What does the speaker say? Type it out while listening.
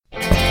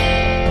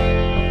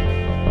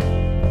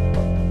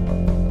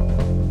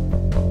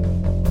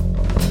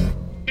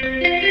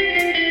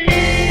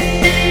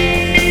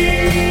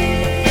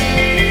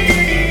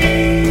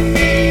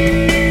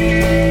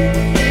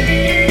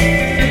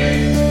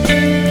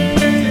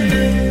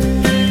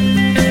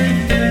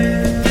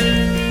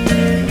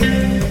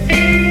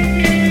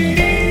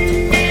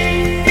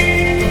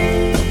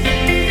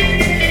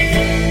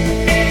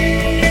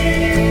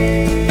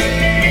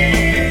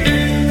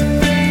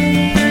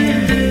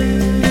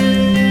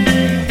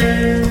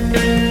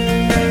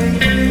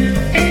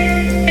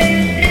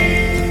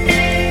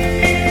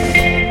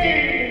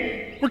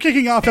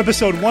Kicking off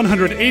episode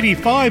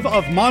 185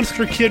 of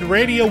Monster Kid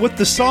Radio with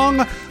the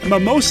song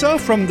Mimosa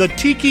from the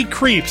Tiki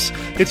Creeps.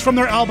 It's from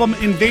their album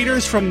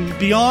Invaders from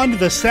Beyond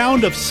the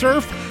Sound of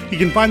Surf. You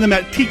can find them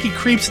at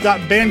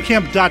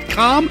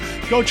tikicreeps.bandcamp.com.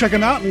 Go check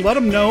them out and let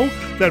them know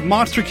that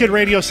Monster Kid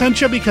Radio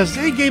sent you, because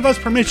they gave us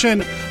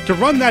permission to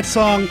run that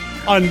song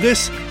on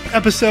this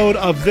episode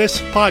of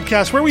this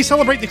podcast, where we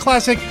celebrate the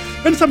classic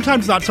and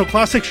sometimes not so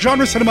classic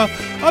genre cinema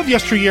of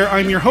yesteryear.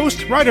 I'm your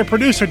host, writer,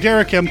 producer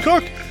Derek M.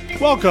 Cook.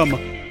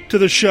 Welcome to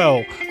the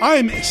show.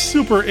 I'm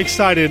super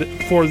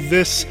excited for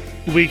this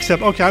week's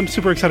episode. Okay, I'm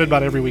super excited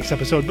about every week's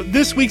episode, but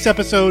this week's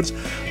episodes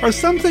are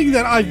something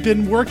that I've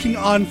been working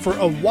on for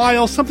a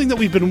while, something that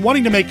we've been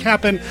wanting to make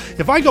happen.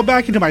 If I go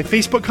back into my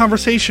Facebook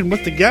conversation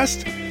with the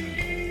guest,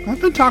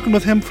 I've been talking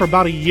with him for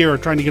about a year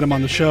trying to get him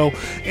on the show,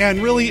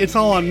 and really it's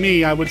all on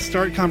me. I would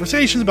start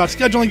conversations about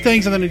scheduling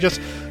things, and then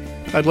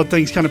I'd let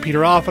things kind of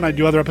peter off, and I'd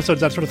do other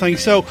episodes, that sort of thing.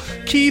 So,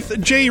 Keith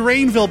J.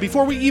 Rainville,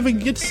 before we even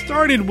get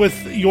started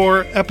with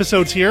your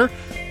episodes here,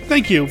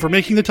 thank you for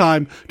making the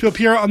time to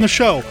appear on the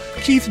show.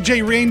 Keith J.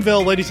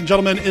 Rainville, ladies and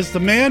gentlemen, is the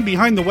man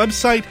behind the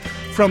website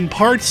From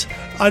Parts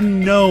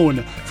Unknown.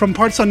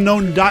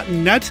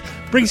 FromPartsUnknown.net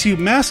brings you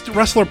masked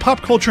wrestler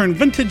pop culture and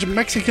vintage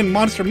Mexican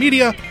monster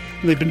media,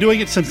 and they've been doing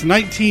it since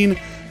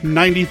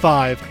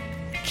 1995.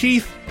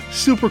 Keith,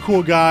 super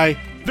cool guy,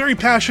 very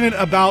passionate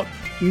about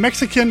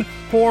Mexican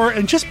horror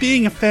and just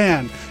being a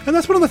fan. And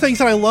that's one of the things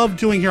that I love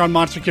doing here on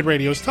Monster Kid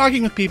Radio, is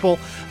talking with people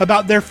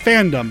about their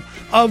fandom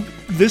of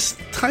this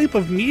type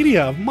of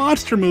media, of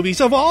monster movies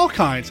of all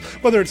kinds,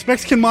 whether it's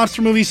Mexican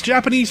monster movies,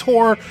 Japanese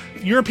horror,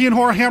 European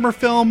horror, Hammer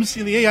films,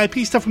 the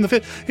AIP stuff from the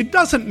fit. It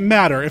doesn't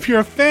matter. If you're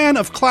a fan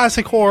of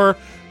classic horror,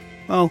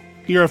 well,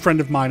 you're a friend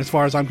of mine as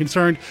far as I'm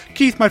concerned.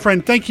 Keith, my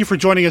friend, thank you for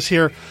joining us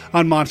here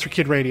on Monster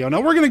Kid Radio. Now,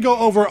 we're going to go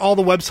over all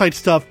the website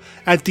stuff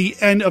at the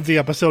end of the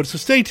episode, so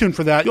stay tuned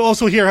for that. You'll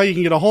also hear how you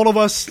can get a hold of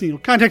us,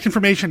 contact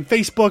information,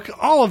 Facebook,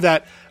 all of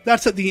that.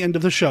 That's at the end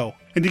of the show.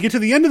 And to get to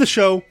the end of the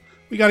show,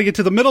 we got to get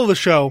to the middle of the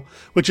show,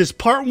 which is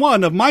part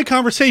one of my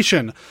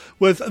conversation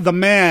with the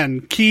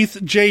man, Keith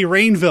J.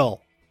 Rainville.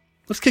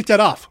 Let's kick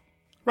that off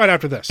right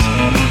after this.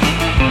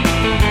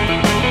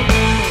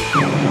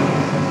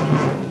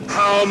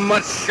 How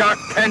much shock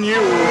can you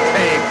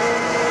take?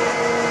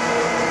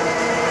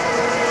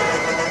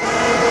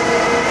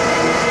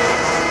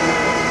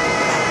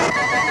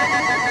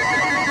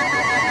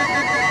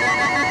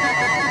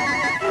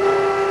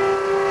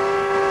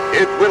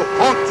 It will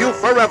haunt you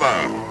forever.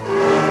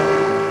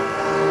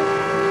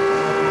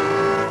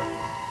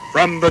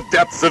 From the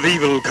depths of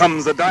evil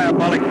comes a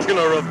diabolic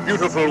killer of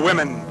beautiful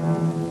women.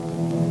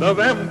 The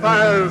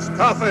vampire's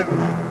coffin.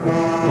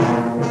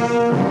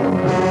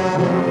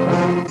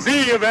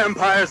 See a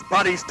vampire's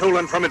body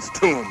stolen from its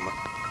tomb.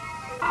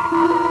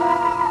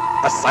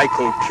 A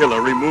psycho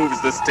killer removes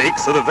the stake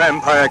so the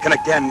vampire can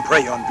again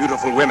prey on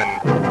beautiful women.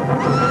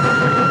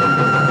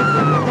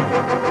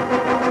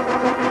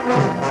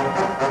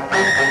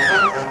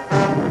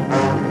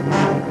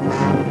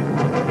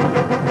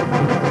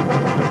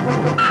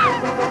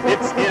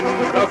 It's in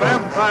the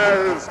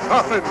vampire's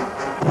coffin.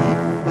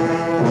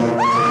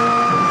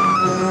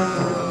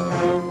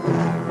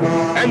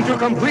 And to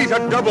complete a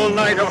double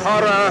night of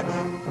horror,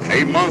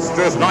 a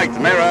monster's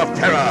nightmare of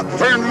terror,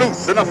 turned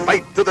loose in a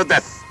fight to the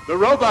death. The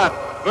robot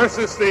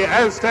versus the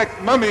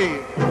Aztec mummy.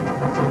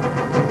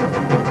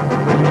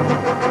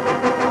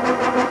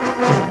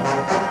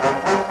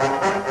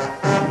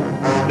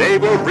 They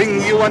will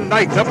bring you a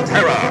night of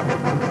terror.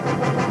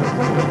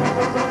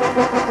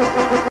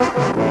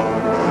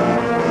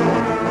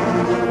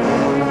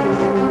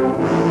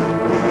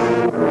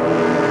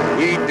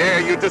 We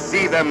dare you to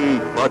see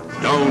them, but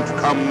don't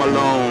come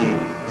alone.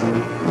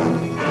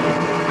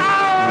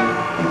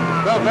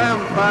 The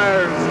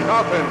vampire's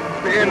coffin.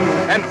 In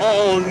an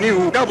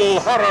all-new double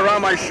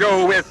horrorama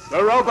show with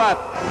The Robot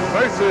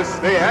versus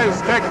the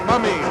Aztec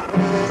Mummy.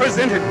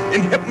 presented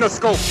in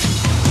Hypnoscope.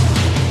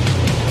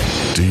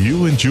 Do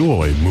you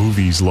enjoy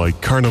movies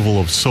like Carnival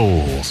of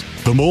Souls,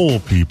 The Mole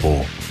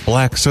People,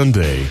 Black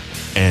Sunday,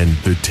 and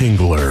The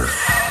Tingler?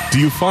 Do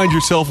you find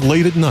yourself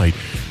late at night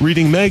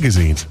reading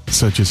magazines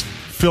such as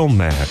Film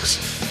Max,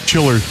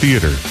 Chiller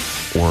Theater,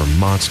 or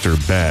Monster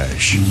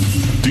Bash?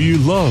 Do you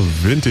love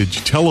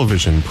vintage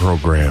television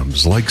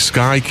programs like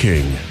Sky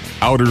King,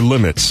 Outer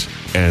Limits,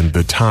 and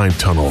The Time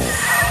Tunnel?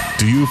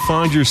 Do you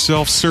find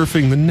yourself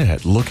surfing the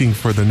net looking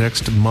for the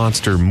next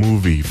Monster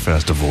Movie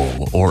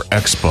Festival or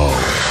Expo?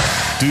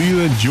 Do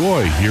you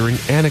enjoy hearing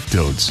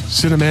anecdotes,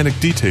 cinematic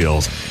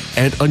details,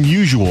 and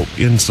unusual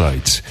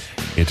insights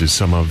into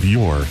some of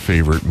your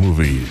favorite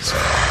movies?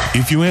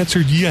 If you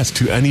answered yes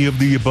to any of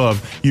the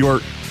above, you are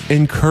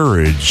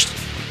encouraged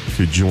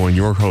to join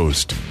your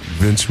host,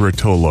 Vince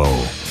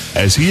Rotolo,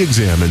 as he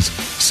examines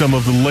some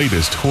of the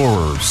latest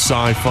horror,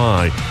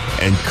 sci-fi,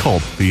 and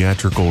cult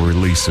theatrical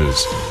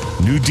releases,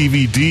 new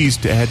DVDs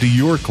to add to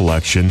your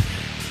collection,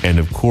 and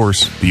of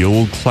course, the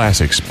old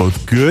classics,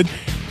 both good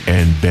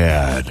and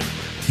bad.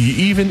 He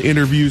even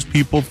interviews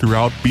people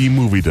throughout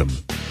B-Moviedom.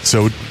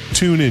 So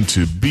tune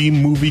into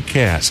B-Movie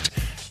Cast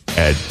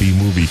at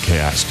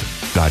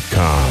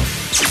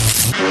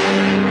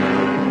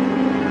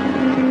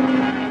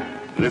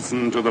bmoviecast.com.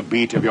 Listen to the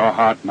beat of your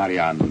heart,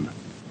 Marianne.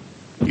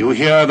 You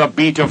hear the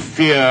beat of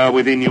fear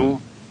within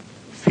you?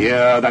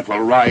 Fear that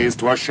will rise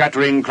to a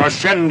shattering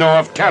crescendo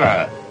of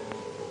terror.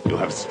 You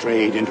have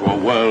strayed into a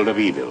world of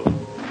evil,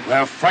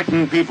 where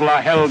frightened people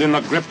are held in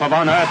the grip of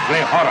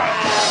unearthly horror.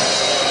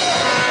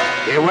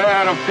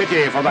 Beware of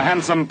pity for the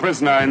handsome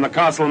prisoner in the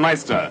Castle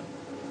Meister.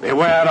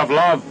 Beware of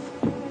love,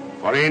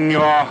 for in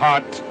your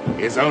heart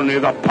is only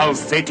the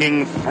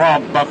pulsating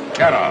throb of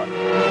terror.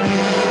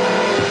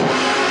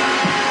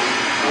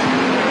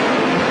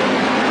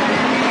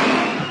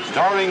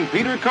 Starring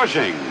Peter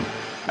Cushing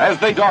as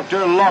the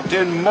Doctor locked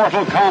in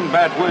mortal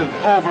combat with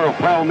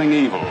overwhelming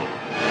evil.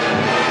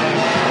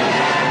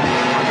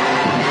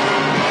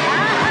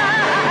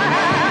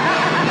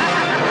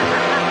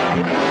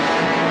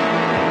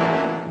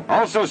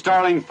 Also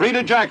starring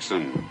Frida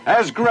Jackson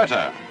as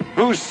Greta,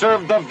 who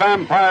served the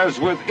vampires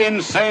with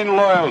insane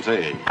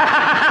loyalty.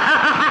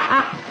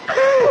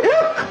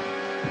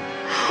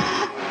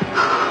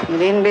 You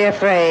needn't be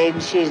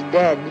afraid, she's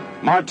dead.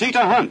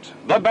 Martita Hunt,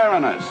 the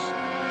Baroness,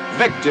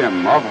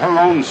 victim of her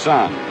own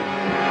son.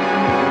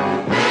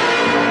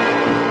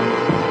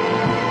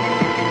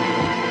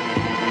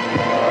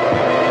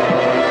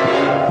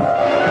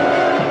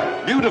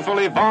 Beautiful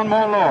Yvonne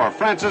Morlor,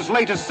 France's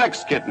latest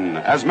sex kitten,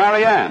 as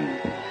Marianne,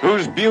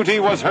 whose beauty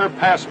was her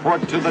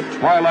passport to the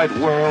twilight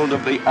world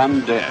of the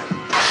undead.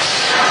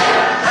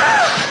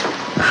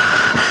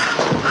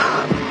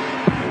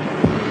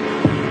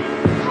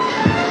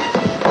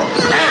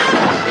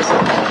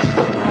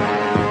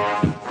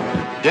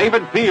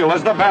 David Peel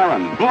as the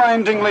Baron,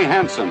 blindingly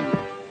handsome.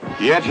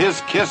 Yet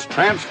his kiss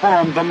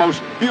transformed the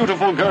most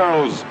beautiful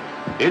girls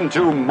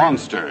into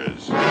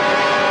monsters.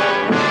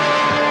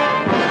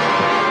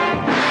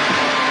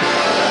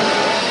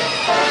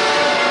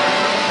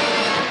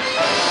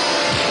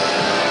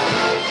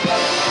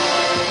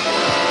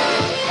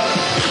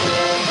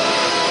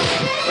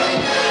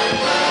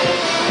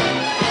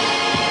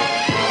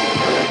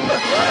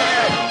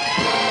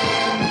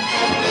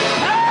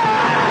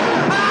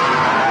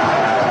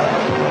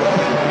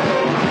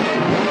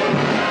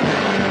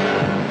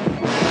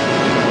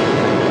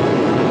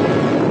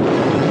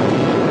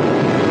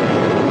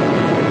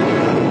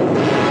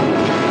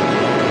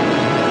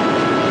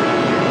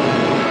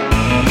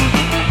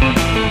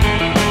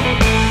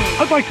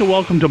 I'd like to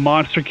welcome to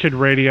Monster Kid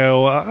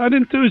Radio an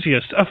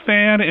enthusiast, a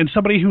fan, and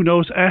somebody who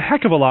knows a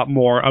heck of a lot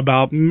more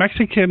about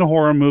Mexican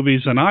horror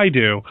movies than I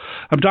do.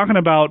 I'm talking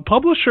about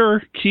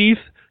publisher Keith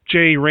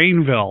J.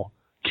 Rainville.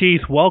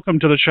 Keith, welcome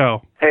to the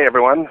show. Hey,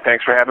 everyone.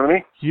 Thanks for having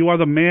me. You are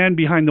the man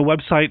behind the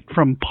website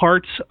From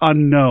Parts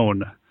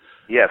Unknown.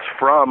 Yes,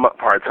 From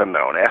Parts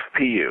Unknown,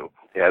 FPU,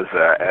 as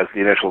the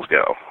initials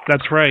go.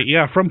 That's right,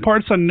 yeah. From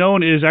Parts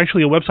Unknown is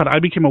actually a website I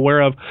became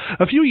aware of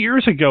a few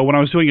years ago when I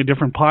was doing a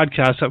different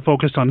podcast that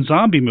focused on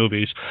zombie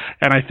movies,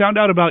 and I found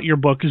out about your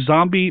book,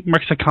 Zombie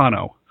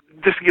Mexicano.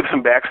 Just to give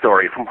some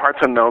backstory, From Parts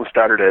Unknown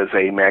started as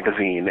a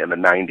magazine in the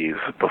 90s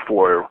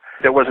before.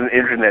 There wasn't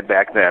internet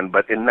back then,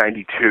 but in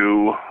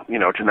 92,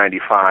 to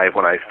 95,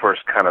 when I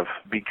first kind of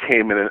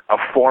became a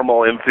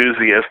formal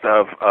enthusiast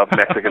of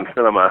Mexican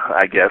cinema,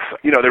 I guess,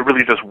 there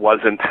really just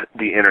wasn't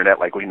the internet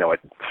like we know it.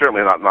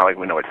 Certainly not like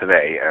we know it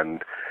today,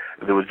 and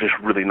there was just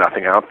really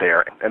nothing out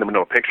there, and there were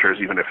no pictures,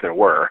 even if there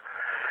were.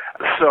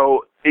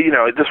 So,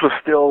 this was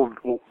still,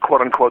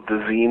 quote-unquote, the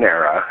zine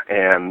era,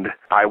 and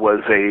I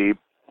was a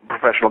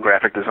professional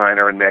graphic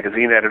designer and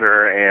magazine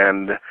editor,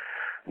 and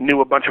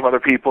knew a bunch of other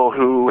people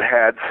who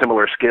had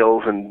similar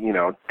skills and,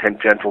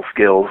 tangential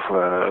skills,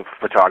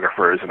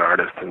 photographers and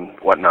artists and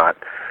whatnot.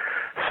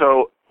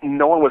 So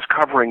no one was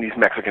covering these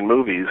Mexican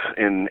movies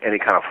in any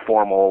kind of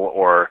formal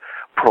or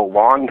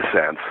prolonged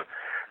sense.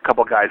 A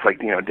couple guys like,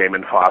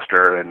 Damon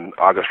Foster and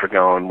August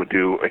Ragone would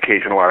do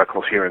occasional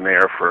articles here and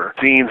there for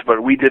zines,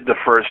 but we did the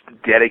first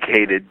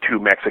dedicated to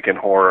Mexican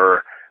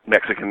horror,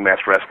 Mexican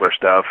mass wrestler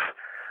stuff,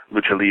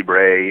 Lucha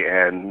Libre,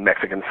 and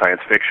Mexican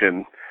science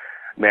fiction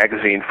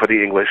magazine for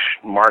the English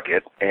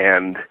market.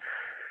 And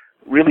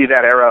really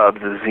that era of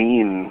the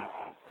zine,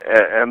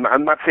 and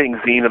I'm not saying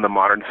zine in the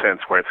modern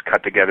sense where it's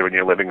cut together in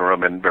your living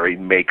room and very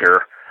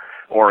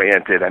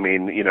maker-oriented. I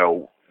mean,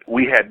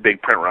 we had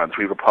big print runs.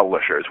 We were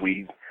publishers.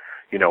 We,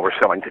 were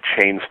selling to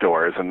chain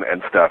stores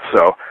and stuff.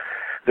 So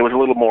there was a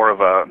little more of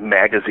a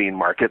magazine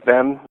market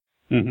then.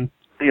 Mm-hmm.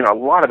 A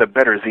lot of the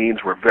better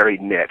zines were very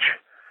niche.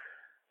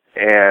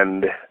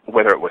 And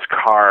whether it was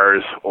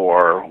Cars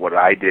or what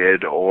I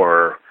did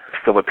or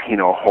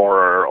Filipino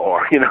horror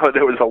or,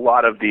 there was a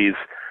lot of these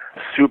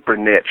super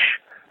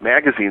niche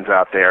magazines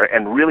out there.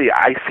 And really,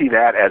 I see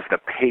that as the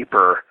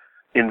paper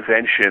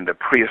invention, the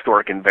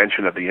prehistoric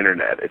invention of the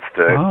Internet. It's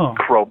the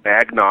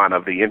Cro-Magnon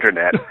of the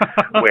Internet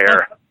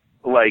where,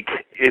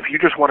 if you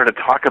just wanted to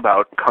talk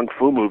about kung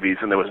fu movies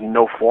and there was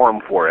no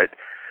forum for it,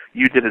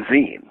 you did a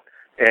zine.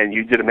 And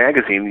you did a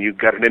magazine, you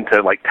got it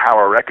into,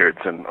 Tower Records,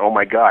 and, oh,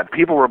 my God,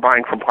 people were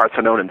buying From Parts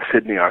Unknown in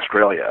Sydney,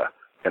 Australia,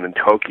 and in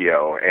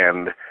Tokyo,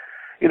 and,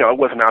 you know, it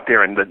wasn't out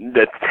there in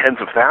the tens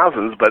of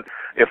thousands, but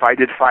if I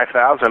did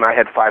 5,000, I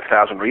had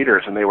 5,000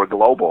 readers, and they were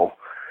global.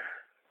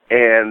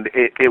 And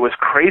it was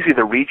crazy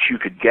the reach you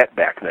could get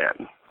back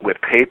then with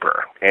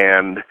paper.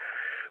 And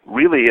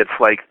really, it's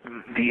like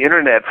the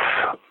Internet's,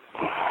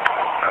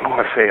 I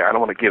don't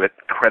want to give it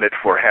credit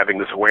for having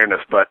this awareness,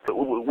 but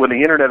when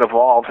the Internet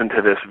evolves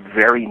into this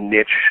very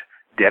niche,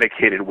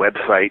 dedicated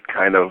website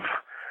kind of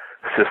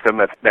system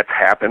that's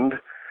happened,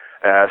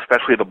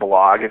 especially the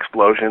blog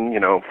explosion, you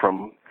know,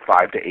 from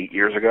 5 to 8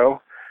 years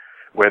ago,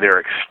 where they're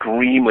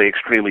extremely,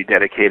 extremely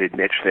dedicated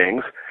niche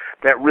things,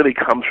 that really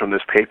comes from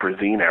this paper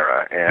zine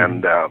era,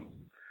 and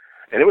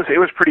it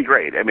was pretty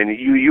great. I mean,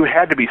 you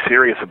had to be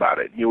serious about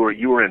it. You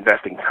were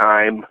investing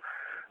time,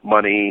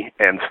 money,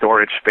 and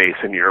storage space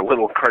in your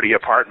little cruddy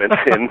apartment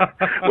in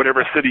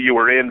whatever city you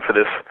were in for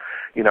this.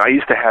 You know, I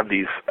used to have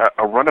these.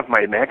 A run of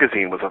my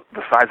magazine was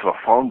the size of a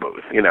phone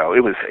booth. You know,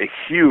 it was a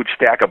huge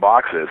stack of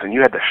boxes, and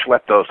you had to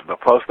schlep those to the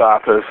post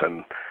office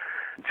and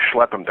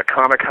schlep them to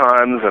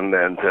Comic-Cons and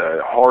then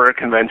to horror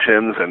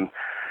conventions and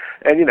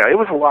you know, it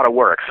was a lot of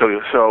work.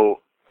 So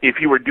if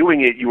you were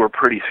doing it, you were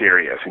pretty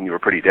serious and you were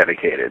pretty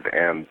dedicated.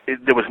 And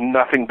there was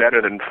nothing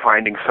better than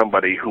finding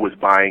somebody who was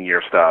buying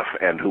your stuff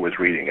and who was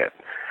reading it.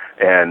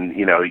 And,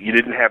 you know, you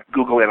didn't have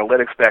Google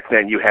Analytics back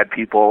then. You had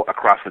people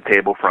across the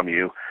table from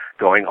you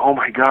going, oh,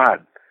 my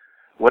God,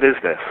 what is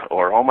this?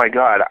 Or, oh, my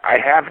God, I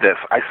have this.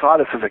 I saw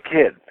this as a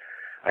kid.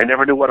 I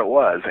never knew what it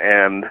was.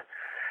 And,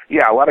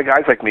 yeah, a lot of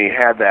guys like me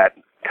had that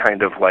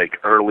kind of, like,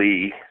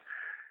 early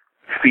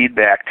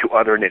feedback to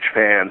other niche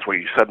fans where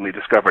you suddenly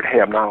discovered, hey,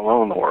 I'm not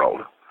alone in the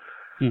world.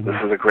 Mm-hmm. This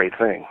is a great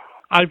thing.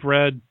 I've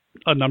read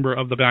a number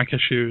of the back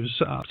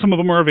issues. Some of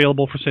them are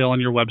available for sale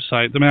on your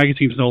website. The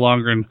magazine's no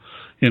longer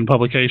in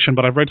publication,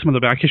 but I've read some of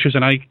the back issues,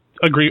 and I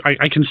agree.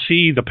 I can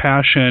see the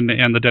passion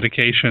and the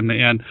dedication.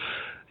 And,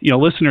 you know,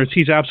 listeners,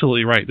 he's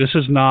absolutely right. This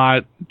is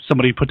not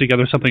somebody put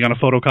together something on a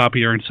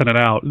photocopier and sent it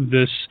out.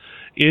 This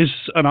is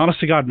an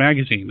honest-to-God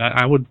magazine.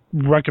 I would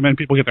recommend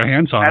people get their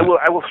hands on it.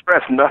 I will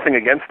stress nothing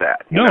against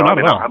that. No, not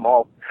at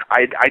all.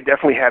 I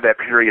definitely had that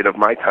period of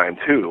my time,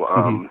 too.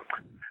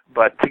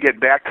 But to get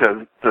back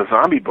to the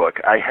zombie book,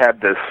 I had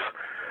this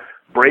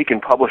break in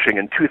publishing.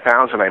 In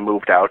 2000, I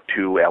moved out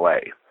to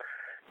L.A.,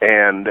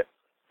 and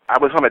I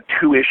was on a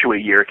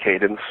 2-issue-a-year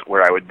cadence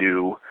where I would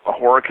do a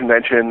horror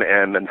convention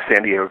and then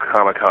San Diego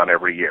Comic-Con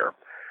every year.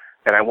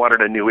 And I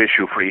wanted a new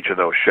issue for each of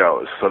those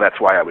shows, so that's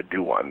why I would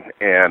do one.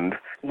 And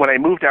when I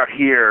moved out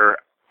here,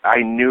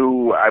 I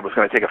knew I was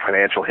going to take a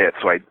financial hit,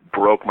 so I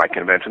broke my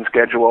convention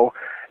schedule.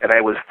 And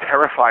I was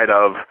terrified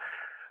of,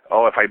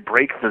 if I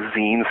break the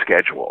zine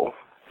schedule,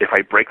 if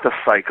I break the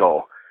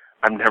cycle,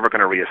 I'm never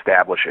going to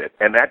reestablish it.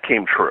 And that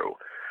came true.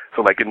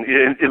 So like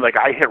like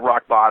I hit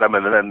rock bottom,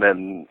 and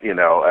then you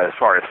know, as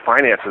far as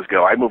finances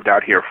go, I moved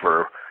out here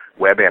for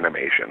web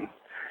animation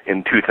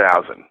in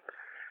 2000.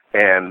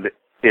 And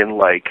in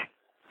like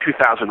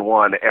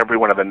 2001, every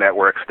one of the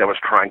networks that was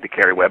trying to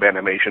carry web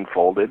animation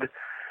folded,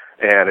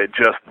 and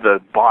the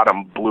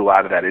bottom blew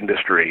out of that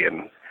industry,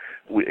 and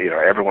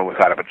everyone was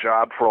out of a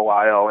job for a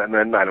while, and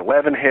then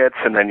 9/11 hits,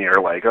 and then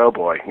you're like, oh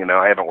boy,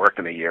 I haven't worked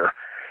in a year.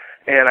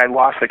 And I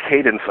lost the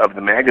cadence of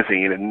the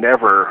magazine and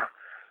never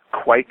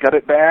quite got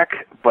it back,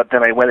 but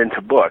then I went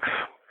into books.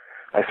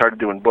 I started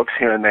doing books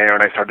here and there,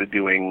 and I started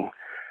doing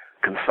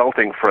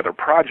consulting for other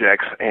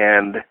projects,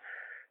 and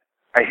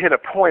I hit a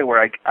point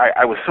where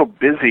I was so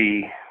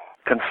busy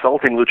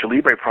consulting Lucha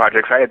Libre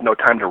projects, I had no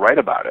time to write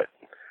about it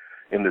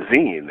in the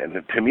zine.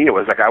 And to me, it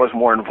was like I was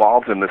more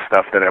involved in this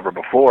stuff than ever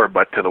before,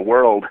 but to the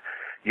world,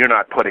 you're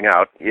not putting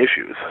out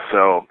issues.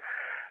 So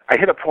I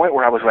hit a point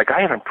where I was like,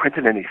 I haven't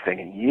printed anything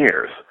in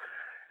years.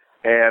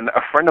 And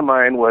a friend of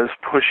mine was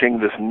pushing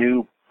this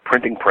new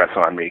printing press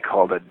on me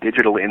called a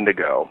Digital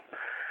Indigo,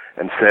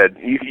 and said,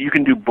 you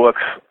can do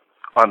books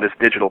on this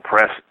digital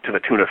press to the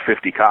tune of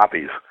 50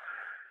 copies,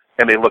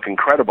 and they look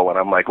incredible. And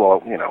I'm like,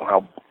 well,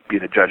 I'll be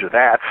the judge of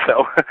that.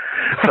 So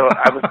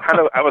I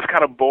was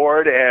kind of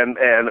bored and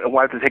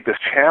wanted to take this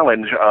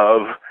challenge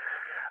of,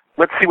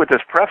 let's see what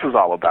this press is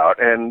all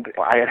about. And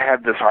I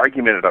had this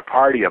argument at a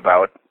party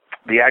about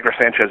the Agra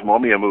Sanchez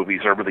Momia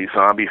movies are really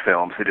zombie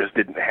films. They just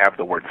didn't have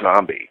the word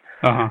zombie.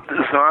 Uh-huh.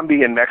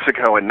 Zombie in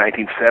Mexico in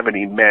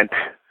 1970 meant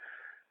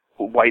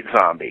white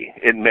zombie.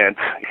 It meant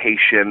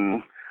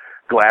Haitian,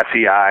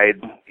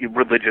 glassy-eyed,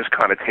 religious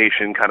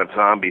connotation kind of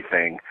zombie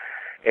thing.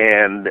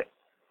 And,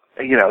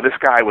 this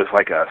guy was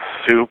like a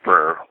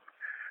super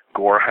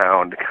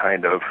gorehound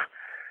kind of,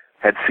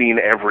 had seen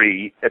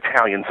every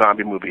Italian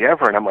zombie movie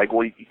ever. And I'm like,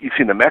 well, you've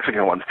seen the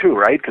Mexican ones too,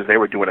 right? Because they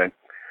were doing it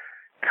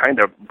kind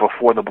of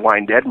before the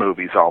Blind Dead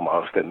movies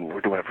almost, and we're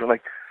doing it for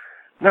like,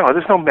 no,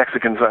 there's no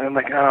Mexicans. I'm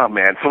like, oh,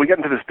 man. So we get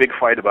into this big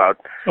fight about,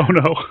 oh,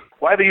 no,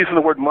 why are they using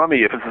the word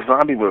mummy if it's a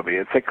zombie movie?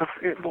 It's like,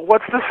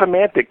 what's the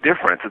semantic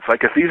difference? It's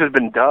like if these had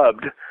been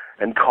dubbed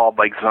and called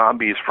like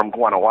Zombies from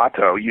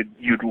Guanajuato,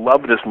 you'd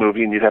love this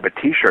movie and you'd have a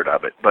T-shirt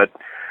of it, but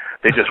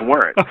they just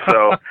weren't.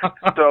 So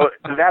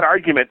that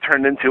argument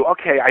turned into,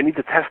 okay, I need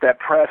to test that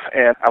press,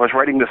 and I was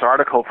writing this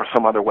article for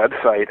some other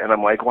website, and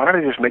I'm like, why don't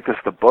I just make this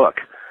the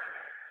book?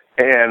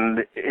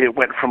 And it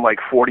went from like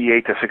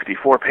 48 to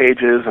 64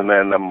 pages, and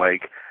then I'm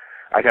like,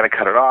 I got to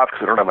cut it off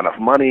because I don't have enough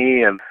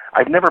money. And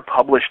I've never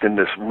published in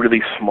this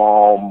really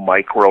small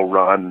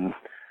micro-run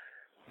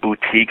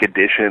boutique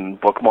edition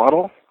book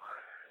model.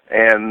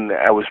 And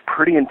I was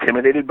pretty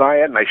intimidated by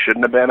it, and I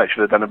shouldn't have been. I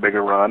should have done a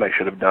bigger run. I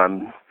should have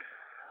done,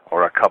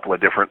 or a couple of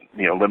different,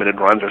 limited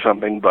runs or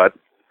something. But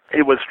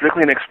it was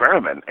strictly an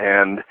experiment,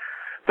 and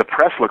the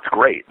press looked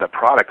great. The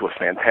product was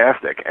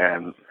fantastic,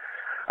 and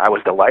I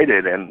was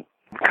delighted and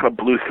kind of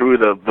blew through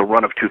the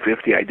run of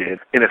 250 I did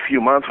in a few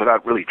months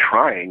without really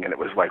trying. And it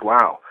was like,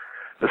 wow,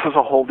 this is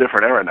a whole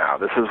different era now.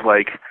 This is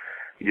like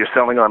you're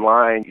selling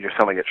online, you're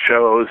selling at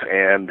shows,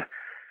 and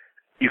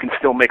you can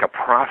still make a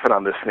profit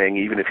on this thing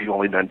even if you've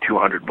only done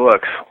 200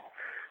 books,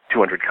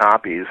 200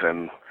 copies.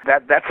 And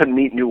that's a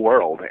neat new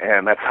world,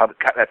 and that's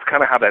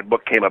kind of how that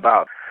book came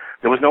about.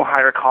 There was no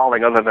higher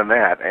calling other than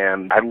that,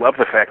 and I love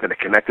the fact that it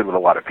connected with a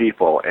lot of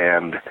people,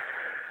 and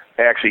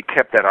I actually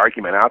kept that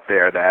argument out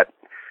there that,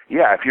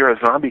 yeah, if you're a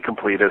zombie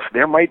completist,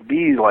 there might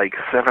be like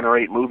 7 or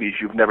 8 movies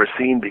you've never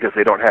seen because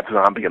they don't have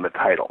zombie in the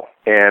title.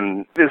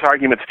 And there's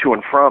arguments to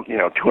and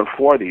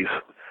for these,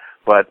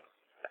 but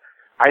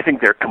I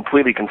think they're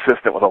completely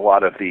consistent with a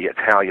lot of the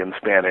Italian,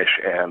 Spanish,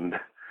 and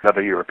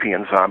other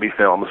European zombie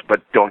films,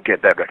 but don't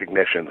get that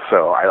recognition.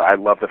 So I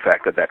love the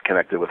fact that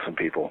connected with some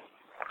people.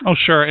 Oh,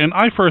 sure. And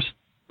I first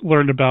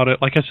learned about it,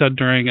 like I said,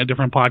 during a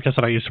different podcast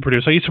that I used to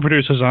produce. I used to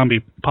produce a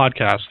zombie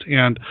podcast,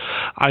 and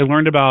I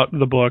learned about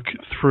the book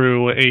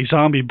through a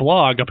zombie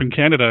blog up in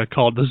Canada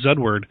called The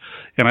Z Word.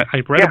 And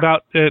I read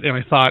about it, and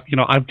I thought,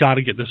 I've got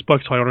to get this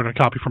book, so I ordered a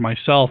copy for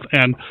myself.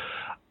 And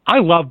I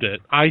loved it.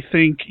 I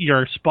think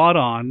you're spot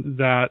on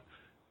that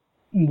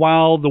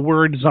while the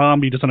word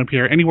zombie doesn't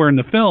appear anywhere in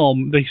the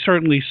film, they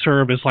certainly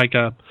serve as like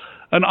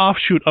an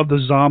offshoot of the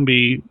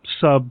zombie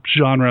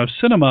subgenre of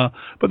cinema,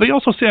 but they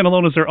also stand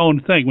alone as their own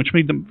thing, which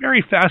made them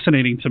very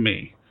fascinating to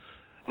me.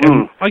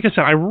 And like I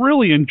said, I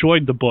really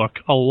enjoyed the book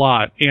a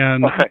lot,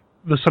 and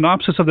the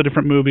synopsis of the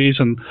different movies,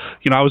 and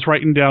I was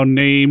writing down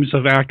names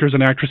of actors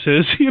and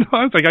actresses.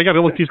 I was like, I got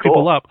to look these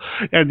people up.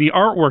 And the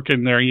artwork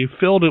in there, you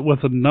filled it with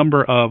a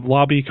number of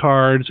lobby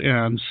cards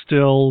and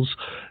stills.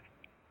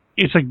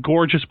 It's a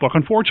gorgeous book.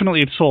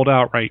 Unfortunately, it's sold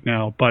out right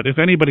now, but if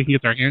anybody can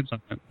get their hands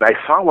on it. I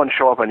saw one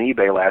show up on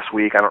eBay last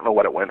week. I don't know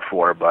what it went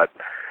for, but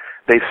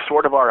they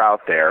sort of are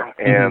out there.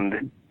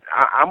 And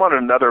I'm on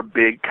another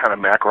big kind of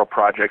macro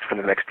project for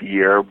the next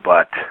year,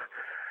 but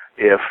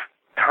if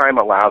time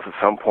allows at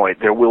some point,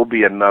 there will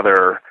be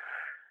another,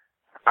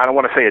 I don't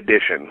want to say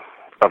edition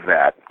of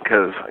that,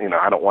 because,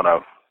 I don't want to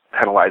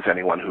penalize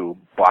anyone who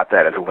bought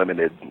that as a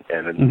limited,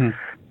 and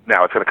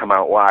now it's going to come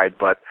out wide,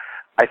 but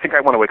I think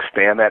I want to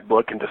expand that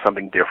book into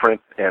something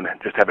different and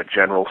just have a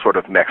general sort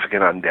of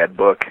Mexican undead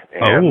book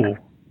and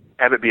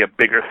have it be a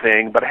bigger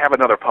thing, but have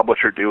another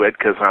publisher do it,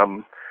 because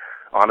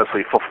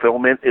honestly,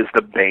 fulfillment is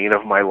the bane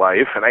of my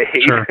life, and I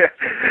hate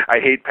I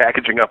hate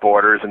packaging up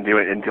orders and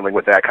dealing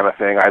with that kind of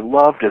thing. I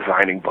love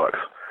designing books.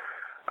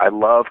 I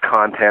love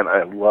content.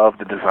 I love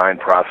the design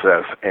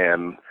process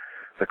and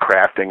the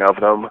crafting of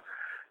them.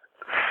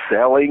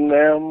 Selling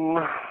them,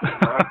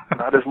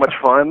 not as much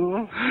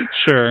fun.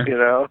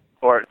 Sure.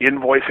 Or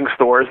invoicing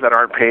stores that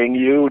aren't paying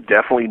you,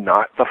 definitely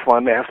not the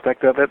fun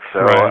aspect of it.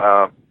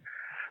 So,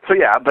 So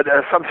yeah, but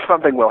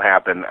something will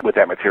happen with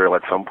that material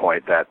at some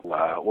point that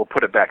we'll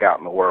put it back out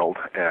in the world,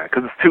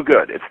 because it's too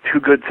good. It's too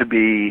good to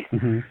be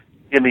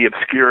in the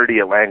obscurity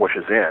it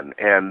languishes in,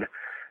 and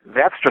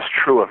that's just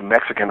true of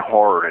Mexican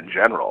horror in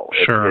general.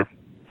 Sure.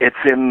 It's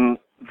in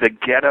the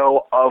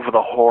ghetto of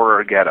the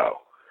horror ghetto.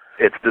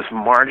 It's this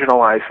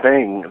marginalized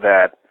thing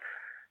that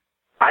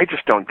I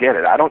just don't get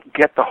it. I don't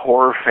get the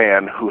horror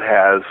fan who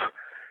has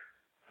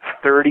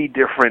 30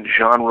 different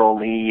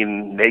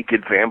genre-lean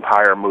naked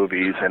vampire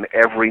movies and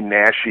every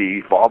Naschy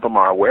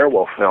Valdemar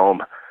werewolf film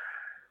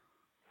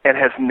and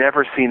has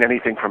never seen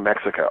anything from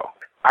Mexico.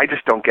 I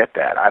just don't get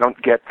that. I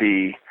don't get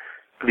the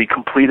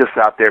completists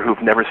out there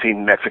who've never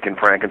seen Mexican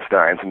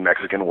Frankensteins and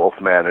Mexican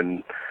Wolfmen,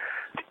 and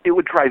it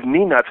would drive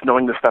me nuts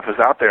knowing this stuff is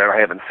out there and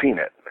I haven't seen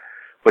it.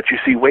 But you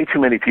see way too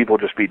many people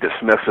just be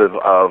dismissive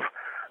of,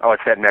 oh,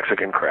 it's that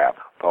Mexican crap,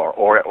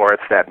 or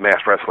it's that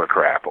masked wrestler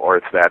crap, or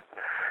it's that.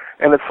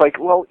 And it's like,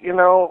 well,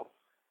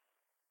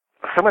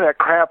 some of that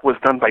crap was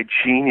done by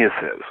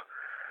geniuses.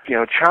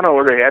 Chano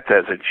Urrieta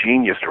is a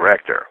genius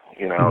director.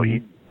 He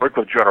worked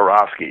with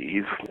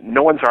Jodorowsky.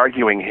 No one's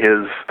arguing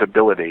his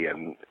ability.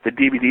 And the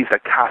DVDs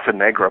that Casa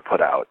Negra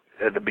put out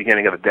at the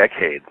beginning of the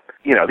decade,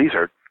 these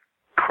are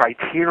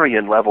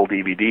Criterion-level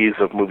DVDs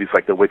of movies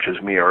like The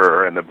Witch's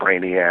Mirror and The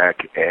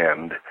Brainiac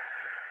and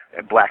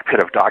Black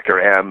Pit of Dr.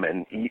 M.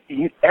 And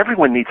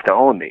everyone needs to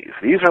own these.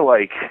 These are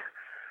like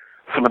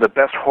some of the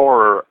best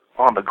horror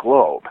on the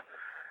globe,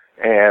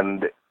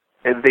 and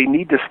they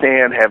need to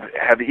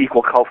have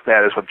equal cult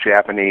status with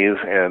Japanese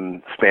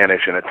and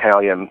Spanish and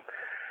Italian,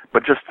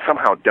 but just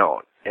somehow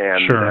don't.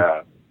 And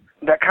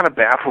that kind of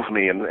baffles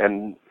me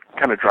and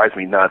kind of drives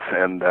me nuts.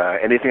 And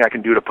anything I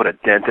can do to put a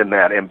dent in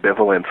that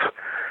ambivalence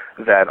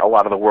that a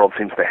lot of the world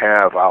seems to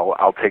have,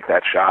 I'll take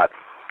that shot.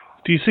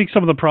 Do you think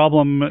some of the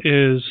problem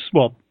is,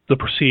 well, the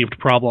perceived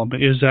problem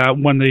is that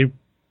when they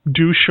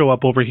do show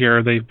up over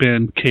here, they've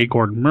been K.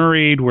 Gordon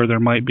Murray'd, where there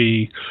might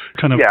be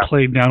kind of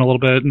played down a little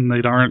bit and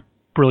they aren't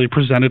really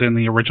presented in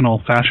the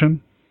original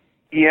fashion?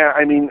 Yeah,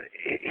 I mean,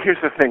 here's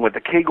the thing with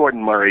the K.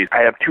 Gordon Murray.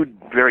 I have two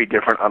very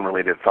different,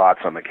 unrelated thoughts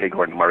on the K.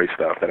 Gordon Murray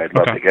stuff that I'd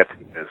love to get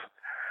to.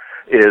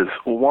 Is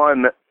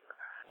one,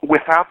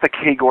 without the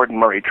K. Gordon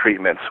Murray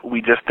treatments,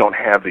 we just don't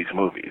have these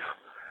movies.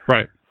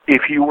 Right.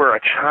 If you were a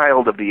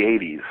child of the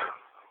 80s,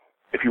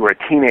 if you were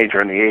a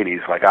teenager in the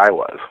 80s like I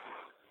was,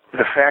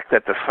 the fact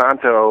that the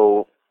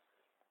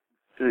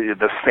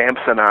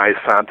Samsonized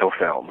Santo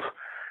films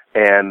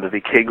and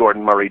the K.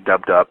 Gordon Murray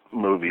dubbed up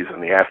movies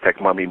and the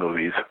Aztec Mummy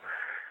movies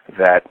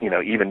that, you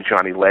know, even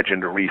Johnny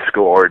Legend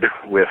rescored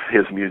with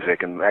his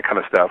music and that kind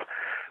of stuff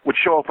would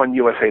show up on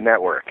USA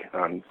Network,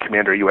 on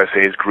Commander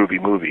USA's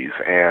Groovy Movies,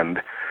 and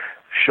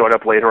showed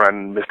up later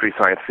on Mystery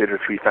Science Theater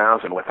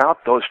 3000.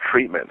 Without those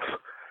treatments,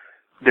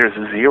 there's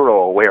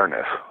zero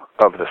awareness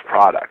of this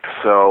product.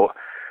 So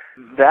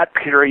that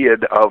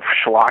period of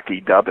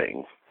schlocky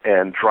dubbing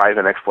and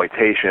drive-in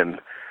exploitation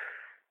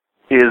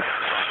is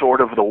sort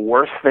of the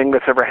worst thing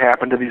that's ever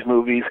happened to these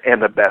movies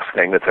and the best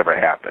thing that's ever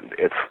happened.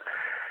 It's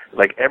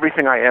like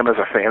everything I am as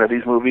a fan of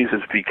these movies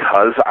is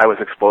because I was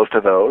exposed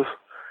to those,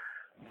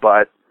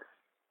 but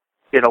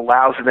it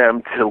allows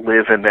them to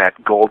live in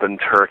that golden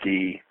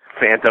turkey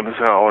phantom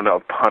zone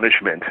of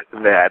punishment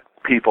that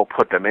people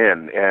put them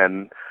in.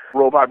 And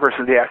Robot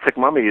vs. the Aztec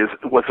Mummy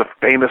was a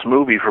famous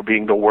movie for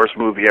being the worst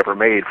movie ever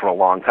made for a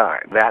long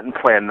time. That and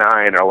Plan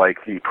 9 are like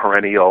the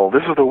perennial,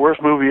 this is the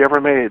worst movie ever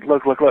made,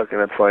 look.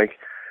 And it's like,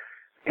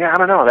 yeah, I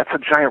don't know, that's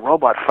a giant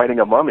robot fighting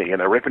a mummy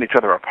and they're ripping each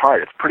other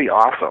apart. It's pretty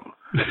awesome.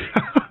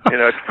 You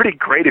know, it's pretty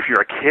great if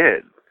you're a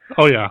kid.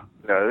 Oh, yeah.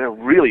 You know, they're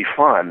really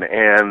fun.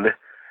 And,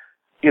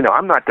 you know,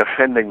 I'm not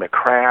defending the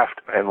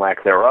craft and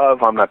lack thereof.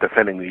 I'm not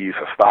defending the use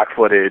of stock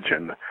footage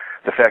and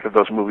the fact that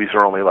those movies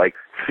are only like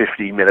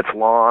 50 minutes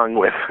long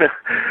with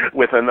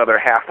with another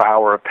half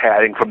hour of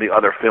padding from the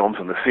other films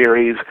in the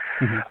series.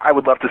 Mm-hmm. I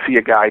would love to see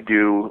a guy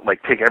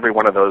take every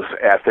one of those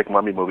Aztec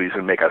Mummy movies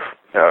and make a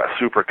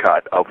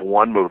supercut of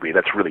one movie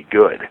that's really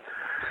good.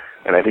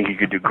 And I think you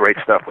could do great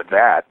stuff with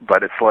that.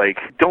 But it's like,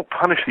 don't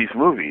punish these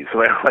movies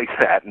like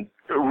that. And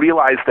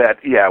realize that,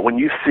 yeah, when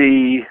you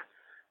see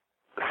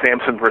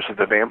Samson versus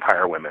the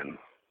Vampire Women,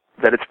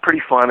 that it's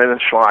pretty fun and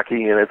it's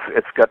schlocky and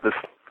it's got this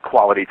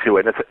quality to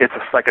it. It's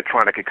a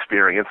psychotronic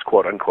experience,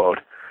 quote unquote.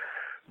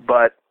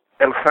 But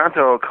El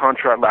Santo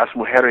contra las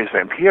Mujeres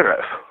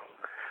Vampiras,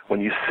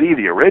 when you see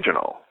the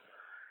original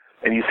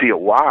and you see it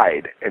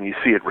wide and you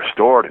see it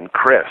restored and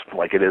crisp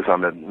like it is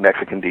on the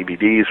Mexican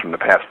DVDs from the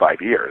past 5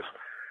 years,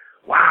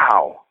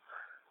 wow,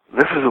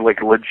 this is like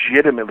a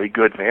legitimately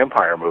good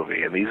vampire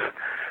movie, and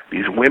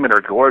these women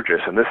are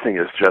gorgeous, and this thing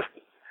is just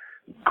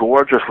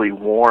gorgeously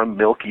warm,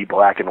 milky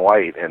black and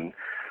white, and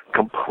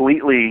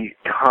completely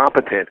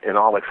competent in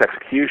all its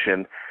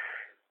execution,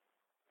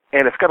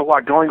 and it's got a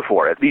lot going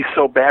for it. The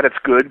so bad it's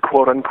good,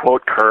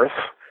 quote-unquote, curse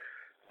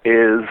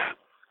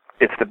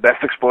it's the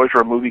best exposure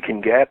a movie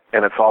can get,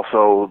 and it's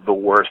also the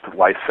worst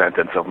life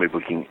sentence a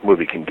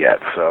movie can get.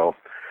 So,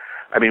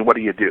 I mean, what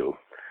do you do?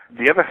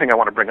 The other thing I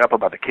want to bring up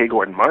about the K.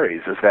 Gordon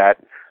Murrays is that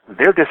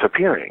they're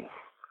disappearing.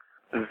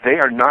 They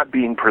are not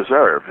being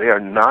preserved. They are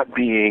not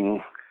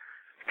being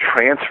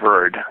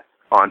transferred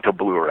onto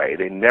Blu-ray.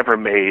 They never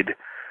made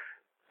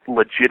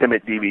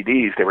legitimate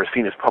DVDs. They were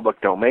seen as public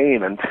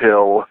domain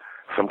until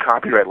some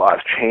copyright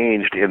laws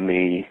changed in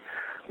the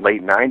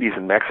late 90s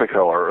in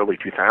Mexico or early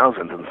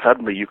 2000s, and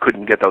suddenly you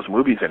couldn't get those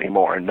movies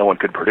anymore and no one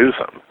could produce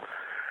them.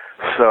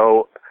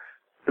 So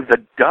the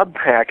dub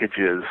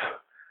packages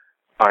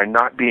are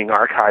not being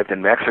archived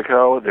in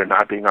Mexico. They're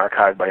not being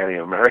archived by any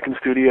American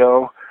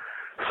studio.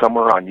 Some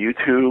are on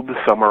YouTube.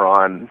 Some are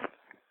on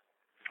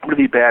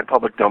really bad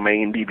public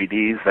domain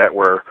DVDs that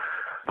were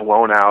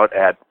blown out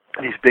at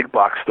these big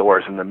box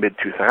stores in the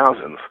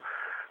mid-2000s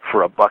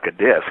for $1 a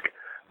disc.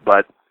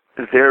 But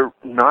they're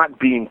not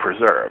being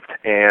preserved.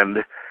 And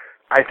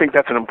I think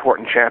that's an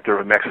important chapter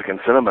of Mexican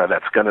cinema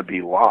that's going to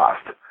be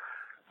lost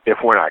if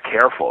we're not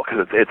careful,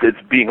 because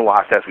it's being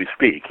lost as we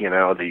speak. You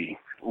know, the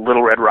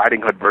Little Red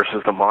Riding Hood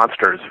versus the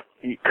Monsters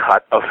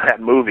cut of that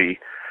movie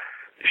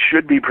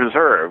should be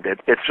preserved.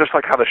 It's just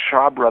like how the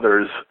Shaw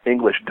Brothers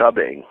English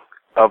dubbing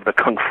of the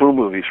Kung Fu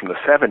movies from the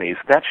 70s,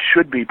 that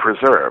should be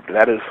preserved.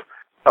 That is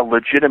a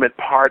legitimate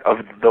part of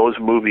those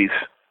movies'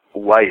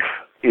 life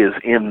is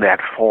in that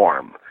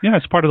form. Yeah,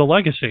 it's part of the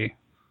legacy.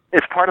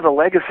 It's part of the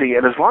legacy,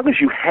 and as long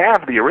as you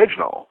have the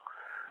original,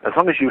 as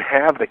long as you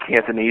have the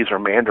Cantonese or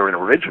Mandarin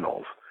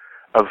originals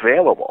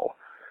available,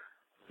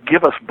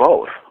 give us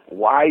both.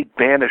 Why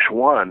banish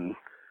one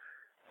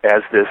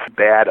as this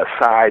bad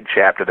aside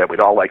chapter that we'd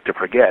all like to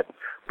forget?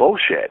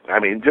 Bullshit. I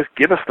mean, just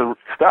give us the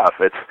stuff.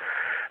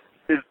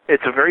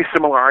 It's a very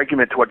similar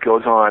argument to what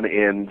goes on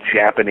in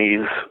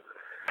Japanese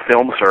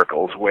film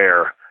circles,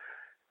 where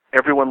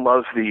everyone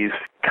loves these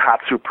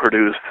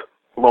Katsu-produced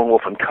Lone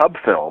Wolf and Cub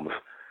films,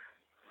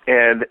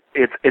 And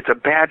it's a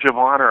badge of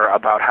honor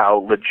about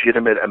how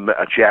legitimate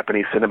a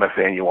Japanese cinema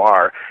fan you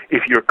are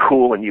if you're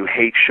cool and you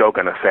hate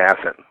Shogun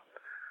Assassin.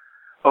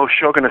 Oh,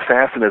 Shogun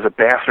Assassin is a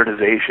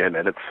bastardization,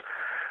 and it's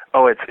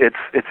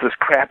this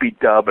crappy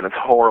dub, and it's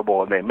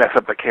horrible, and they mess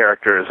up the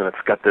characters, and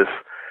it's got this.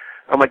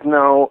 I'm like,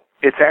 no,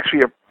 it's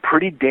actually a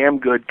pretty damn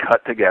good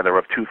cut together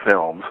of two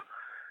films,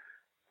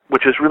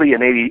 which is really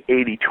an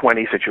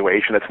 80-20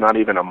 situation. It's not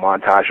even a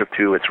montage of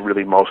two, it's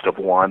really most of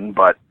one,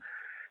 but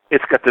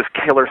it's got this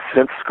killer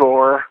synth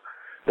score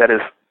that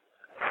is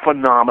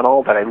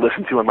phenomenal that I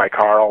listen to in my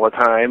car all the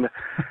time.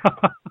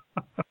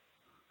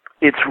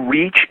 Its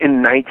reach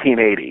in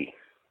 1980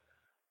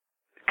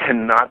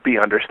 cannot be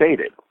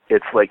understated.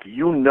 It's like,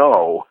 you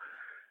know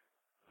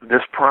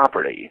this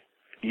property,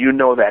 you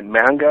know that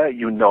manga,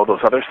 you know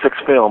those other 6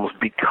 films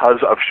because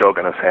of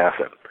Shogun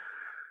Assassin.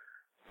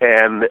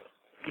 And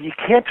you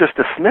can't just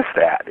dismiss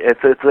that.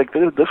 It's like,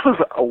 this was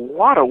a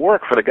lot of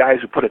work for the guys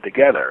who put it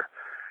together.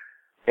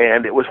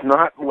 And it was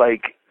not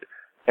like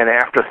an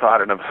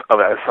afterthought and an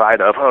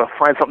aside of, oh,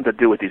 find something to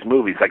do with these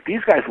movies. Like,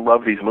 these guys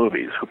love these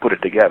movies who put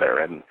it together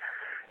and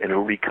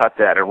who recut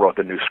that and wrote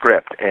the new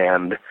script.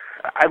 And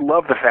I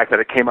love the fact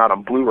that it came out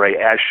on Blu-ray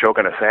as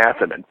Shogun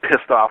Assassin and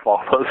pissed off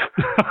all those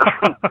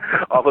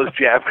all those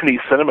Japanese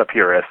cinema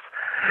purists.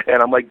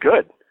 And I'm like,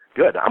 good.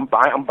 I'm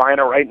buying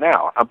it right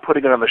now. I'm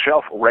putting it on the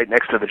shelf right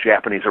next to the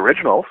Japanese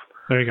originals.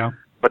 There you go.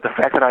 But the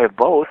fact that I have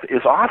both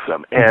is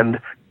awesome. And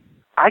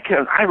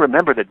I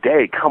remember the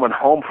day coming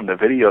home from the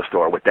video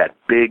store with that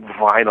big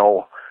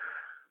vinyl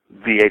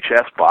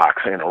VHS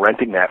box and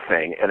renting that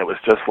thing, and it was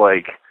just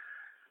like,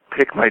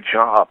 pick my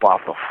jaw up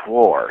off the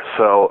floor.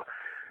 So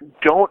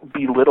don't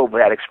belittle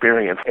that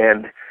experience.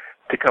 And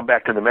to come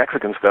back to the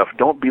Mexican stuff,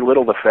 don't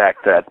belittle the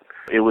fact that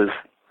it was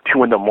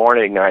 2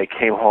 a.m. I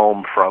came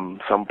home from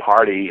some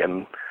party,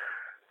 and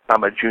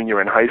I'm a junior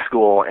in high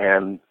school,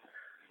 and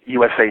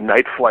USA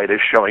Night Flight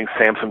is showing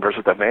Samson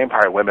versus the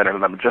Vampire Women,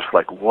 and I'm just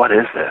like, what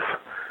is this?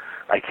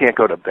 I can't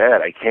go to bed.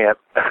 I can't,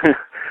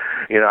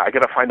 I got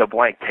to find a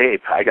blank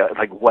tape.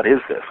 What is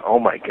this? Oh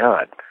my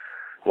God.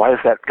 Why is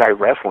that guy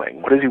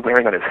wrestling? What is he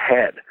wearing on his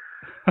head?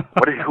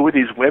 Who are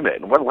these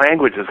women? What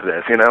language is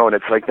this? And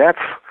it's like,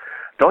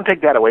 don't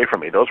take that away from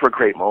me. Those were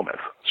great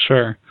moments.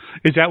 Sure.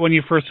 Is that when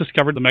you first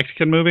discovered the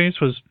Mexican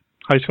movies, was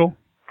high school?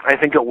 I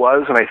think it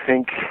was, and I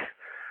think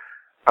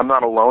I'm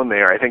not alone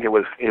there. I think it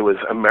was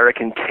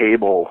American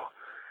cable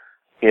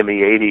in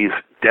the 80s,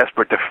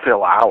 desperate to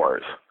fill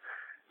hours.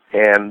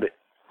 And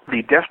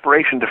the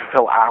desperation to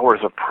fill hours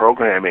of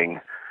programming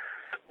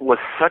was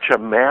such a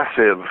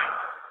massive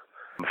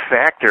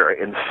factor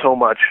in so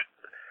much,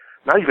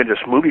 not even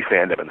just movie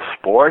fandom, in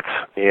sports,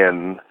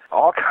 in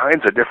all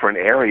kinds of different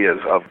areas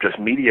of just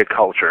media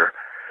culture.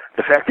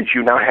 The fact that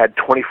you now had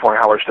 24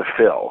 hours to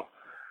fill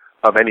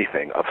of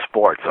anything, of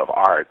sports, of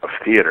art, of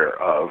theater,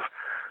 of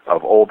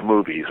old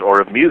movies,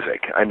 or of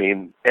music. I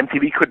mean,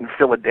 MTV couldn't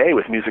fill a day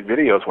with music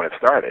videos when it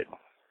started.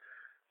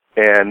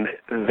 And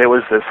there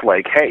was this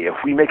like, hey, if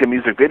we make a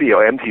music video,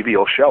 MTV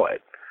will show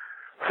it.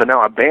 So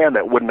now a band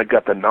that wouldn't have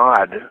got the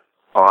nod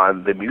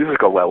on the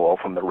musical level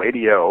from the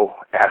radio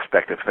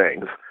aspect of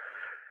things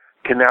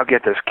can now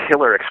get this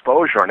killer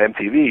exposure on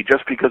MTV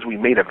just because we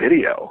made a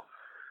video.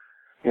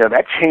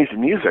 That changed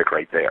music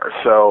right there.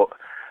 So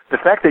the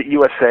fact that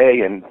USA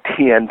and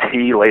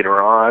TNT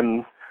later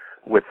on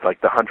with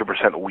like the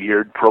 100%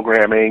 Weird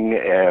programming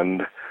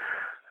and,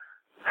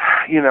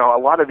 a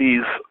lot of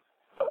these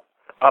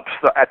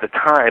at the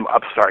time,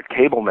 upstart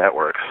cable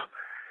networks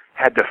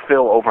had to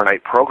fill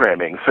overnight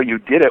programming, so you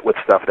did it with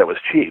stuff that was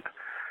cheap.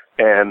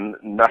 And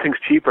nothing's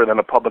cheaper than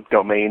a public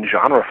domain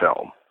genre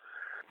film.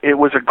 It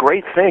was a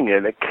great thing,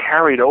 and it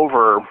carried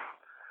over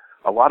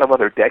a lot of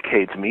other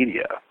decades'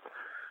 media.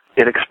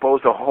 It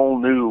exposed a whole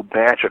new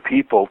batch of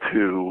people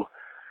to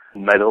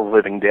Night of the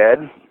Living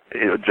Dead.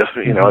 It just,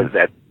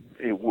 that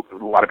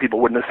a lot of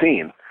people wouldn't have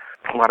seen.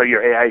 A lot of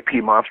your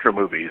AIP monster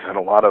movies and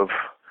a lot of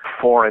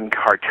foreign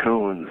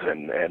cartoons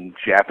and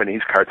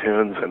Japanese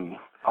cartoons and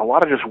a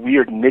lot of just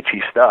weird niche-y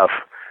stuff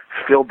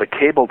filled the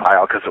cable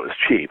dial because it was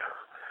cheap.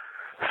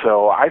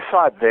 So I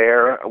saw it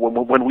there.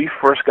 When we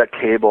first got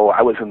cable,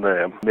 I was in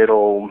the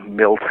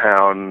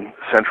Milltown,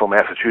 central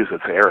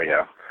Massachusetts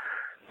area.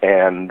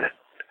 And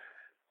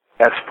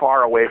as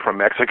far away from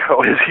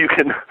Mexico as you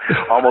can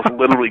almost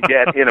literally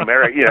get in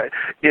America,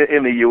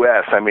 in the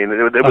U.S. I mean,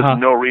 there was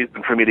no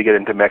reason for me to get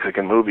into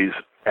Mexican movies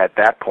at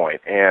that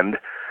point. And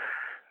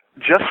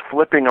just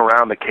flipping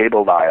around the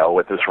cable dial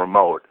with this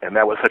remote, and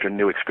that was such a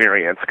new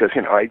experience because,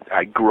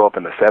 I grew up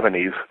in the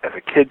 70s as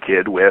a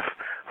kid with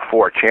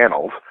 4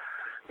 channels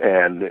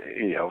and,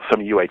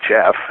 some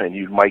UHF, and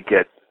you might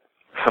get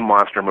some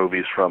monster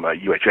movies from a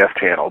UHF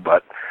channel,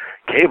 but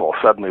cable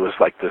suddenly was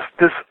like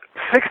this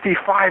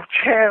 65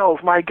 channels,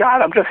 my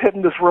God, I'm just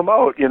hitting this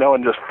remote,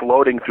 and just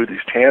floating through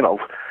these channels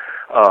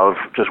of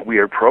just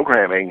weird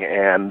programming.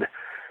 And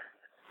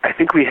I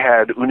think we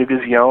had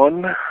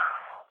Univision.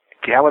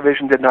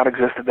 Galavision did not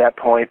exist at that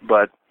point,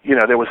 but,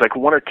 there was like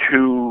 1 or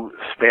 2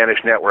 Spanish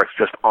networks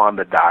just on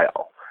the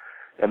dial.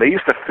 And they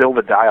used to fill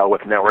the dial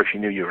with networks you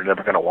knew you were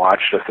never going to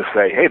watch just to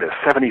say, hey, there's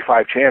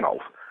 75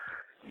 channels.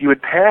 You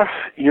would pass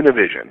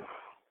Univision,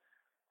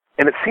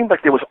 and it seemed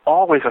like there was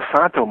always a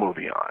Santo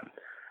movie on.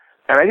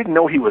 And I didn't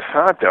know he was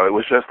Santo. It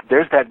was just,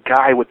 there's that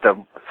guy with the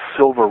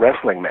silver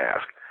wrestling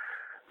mask,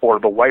 or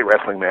the white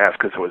wrestling mask,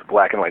 because it was a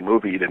black and white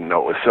movie. You didn't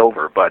know it was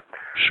silver. But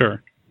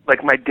sure,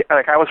 like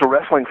I was a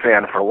wrestling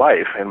fan for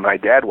life, and my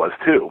dad was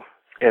too.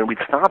 And we'd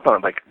stomp on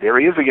him, like, there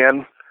he is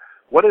again.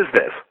 What is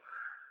this?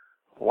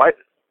 What?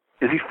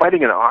 Is he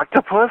fighting an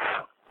octopus?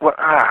 What?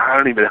 I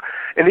don't even know.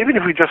 And even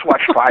if we just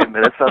watched 5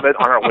 minutes of it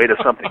on our way to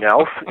something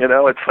else,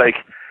 it's like,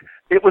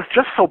 it was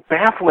just so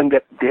baffling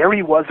that there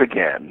he was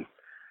again.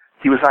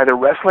 He was either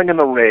wrestling in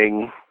the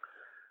ring,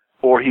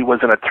 or he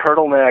was in a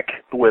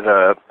turtleneck with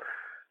a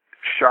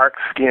shark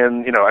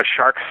skin, a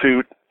shark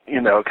suit,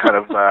 kind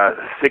of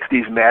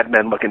 60s Mad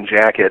Men looking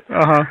jacket.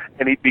 Uh-huh.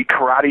 And he'd be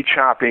karate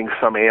chopping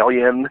some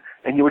alien,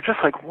 and you were just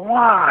like,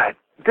 what?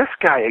 This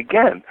guy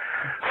again.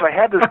 So I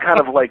had this kind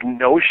of like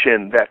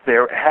notion that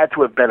there had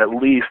to have been at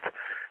least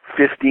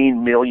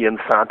 15 million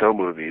Santo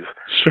movies.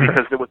 Sure.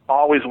 Because there was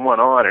always one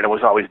on, and it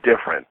was always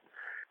different.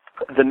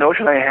 The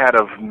notion I had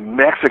of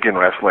Mexican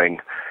wrestling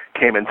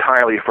came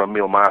entirely from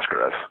Mil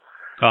Mascaras.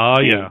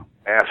 Oh, yeah.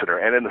 Ambassador.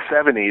 And in the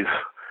 70s,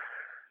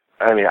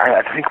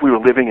 I think we were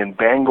living in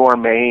Bangor,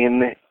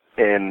 Maine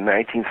in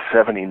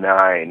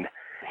 1979.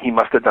 He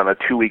must have done a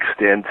 2-week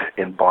stint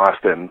in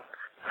Boston,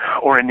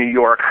 or in New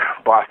York,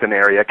 Boston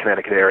area,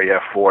 Connecticut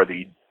area, for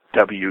the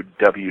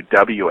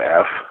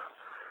WWWF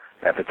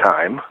at the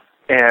time.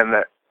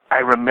 And I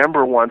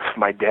remember once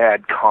my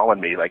dad calling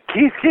me, like,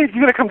 Keith,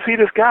 you gotta come see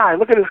this guy.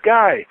 Look at this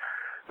guy.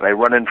 And I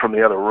run in from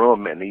the other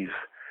room, and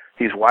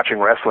he's watching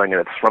wrestling,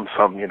 and it's from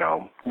some,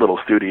 little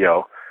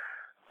studio.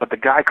 But the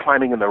guy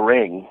climbing in the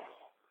ring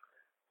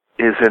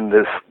is in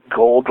this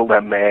gold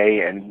lame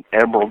and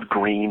emerald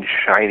green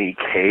shiny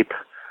cape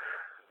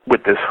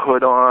with this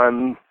hood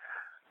on,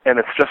 and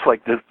it's just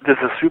like, this is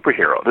a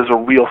superhero. This is a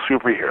real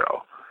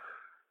superhero.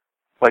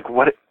 Like,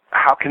 what?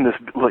 How can this,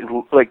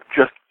 like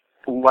just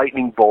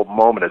lightning bolt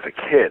moment as a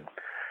kid?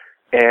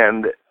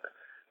 And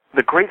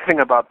the great thing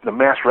about the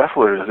masked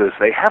wrestlers is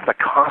they have the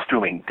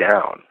costuming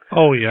down.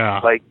 Oh, yeah.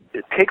 Like,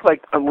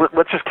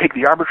 let's just take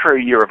the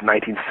arbitrary year of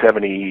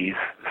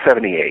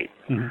 1978.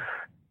 Mm-hmm.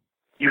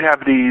 You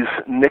have these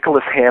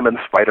Nicholas Hammond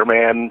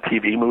Spider-Man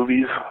TV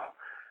movies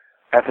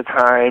at the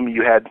time.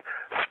 You had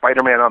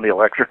Spider-Man on the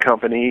Electric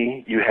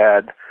Company. You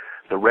had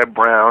the Reb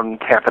Brown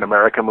Captain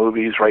America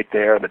movies right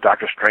there, the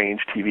Doctor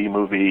Strange TV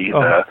movie,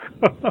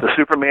 the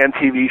Superman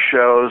TV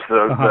shows,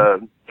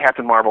 the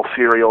Captain Marvel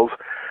serials.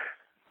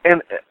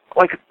 And,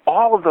 like,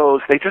 all of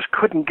those, they just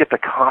couldn't get the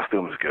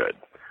costumes good.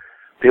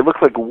 They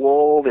looked like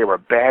wool, they were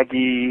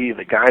baggy,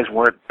 the guys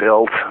weren't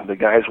built, the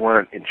guys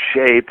weren't in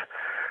shape.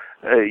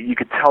 You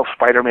could tell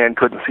Spider-Man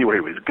couldn't see where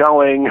he was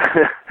going.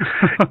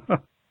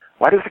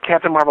 Why does the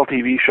Captain Marvel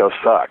TV show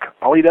suck?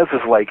 All he does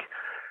is, like,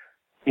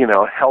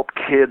 help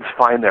kids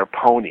find their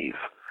ponies.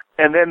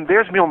 And then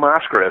there's Mil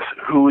Mascaras,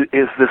 who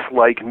is this,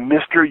 like,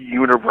 Mr.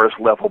 Universe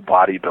level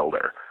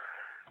bodybuilder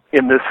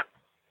in this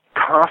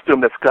costume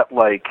that's got,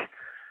 like,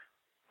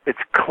 it's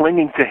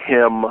clinging to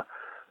him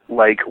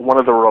like one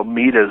of the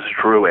Romitas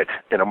drew it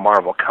in a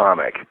Marvel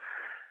comic.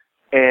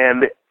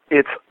 And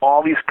it's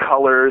all these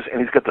colors,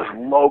 and he's got this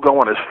logo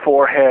on his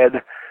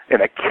forehead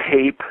and a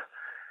cape,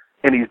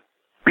 and he's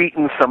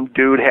beating some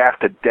dude half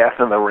to death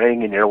in the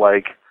ring, and you're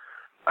like,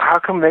 how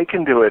come they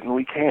can do it and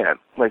we can't?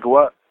 Like,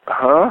 what?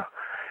 Huh?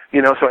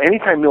 So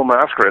anytime Mil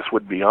Mascaras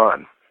would be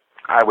on,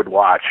 I would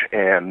watch.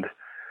 And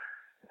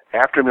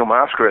after Mil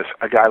Mascaras,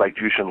 a guy like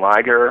Jushin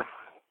Liger,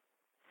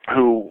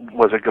 who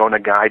was a Go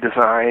Nagai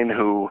design,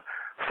 who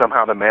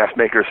somehow the mask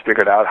makers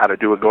figured out how to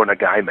do a Go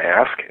Nagai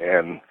mask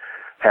and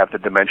have the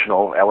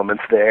dimensional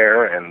elements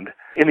there. And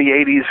in the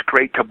 80s,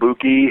 Great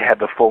Kabuki had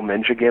the full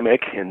ninja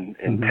gimmick in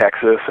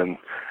Texas, and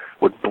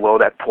would blow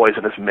that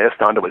poisonous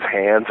mist onto his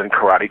hands and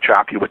karate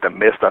chop you with the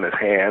mist on his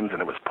hands, and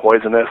it was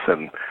poisonous,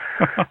 and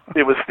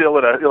it was still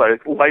in a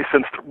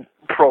licensed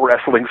pro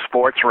wrestling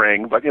sports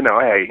ring, but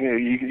hey,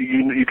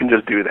 you can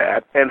just do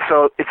that. And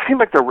so it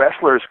seemed like the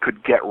wrestlers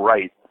could get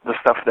right the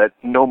stuff that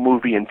no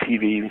movie and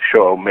TV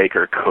show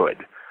maker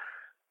could,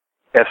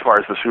 as far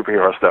as the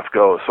superhero stuff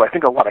goes. So I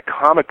think a lot of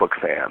comic book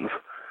fans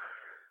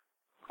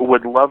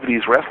would love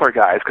these wrestler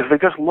guys because they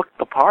just looked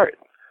the part.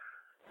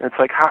 And it's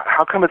like,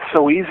 how come it's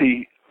so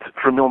easy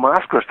for Mil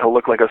Mascaras to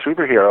look like a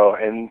superhero,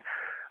 and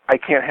I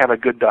can't have a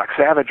good Doc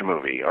Savage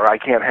movie, or I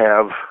can't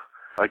have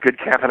a good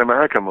Captain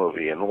America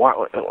movie? And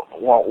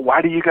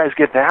why do you guys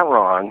get that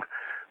wrong?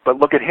 But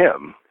look at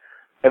him.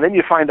 And then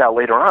you find out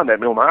later on that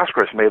Mil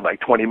Mascaras made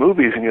like 20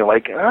 movies, and you're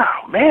like,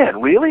 oh,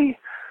 man, really?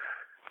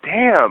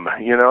 Damn.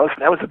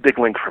 That was a big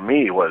link for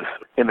me, was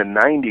in the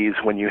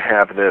 90s when you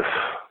have this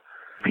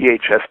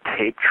VHS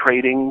tape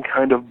trading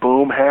kind of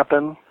boom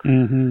happen,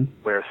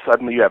 where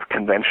suddenly you have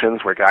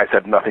conventions where guys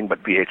have nothing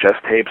but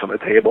VHS tapes on the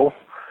table.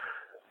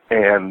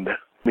 And,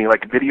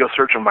 like Video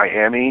Search in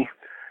Miami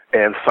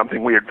and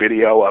Something Weird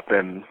Video up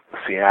in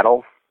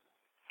Seattle,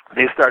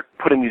 they start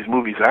putting these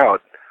movies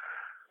out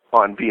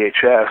on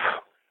VHS,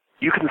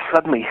 you can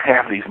suddenly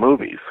have these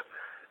movies.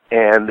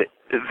 And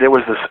there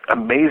was this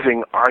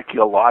amazing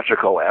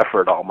archaeological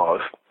effort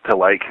almost to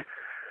like,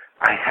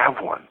 I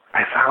have one.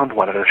 I found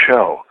one at a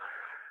show.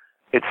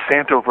 It's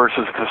Santo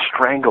versus the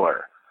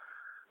Strangler.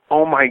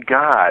 Oh my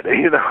God.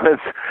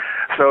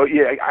 So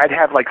yeah, I'd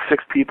have like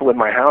 6 people in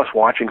my house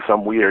watching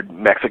some weird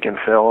Mexican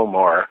film,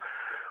 or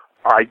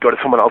I'd go to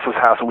someone else's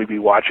house and we'd be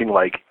watching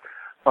like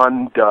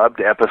undubbed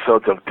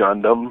episodes of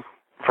Gundam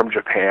from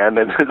Japan,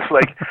 and it's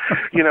like,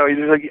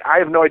 you're like, I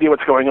have no idea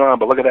what's going on,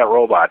 but look at that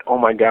robot. Oh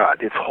my God,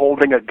 it's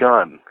holding a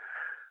gun.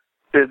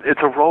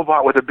 It's a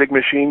robot with a big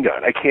machine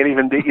gun. I can't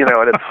even,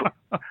 and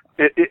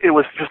it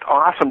was just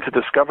awesome to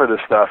discover this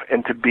stuff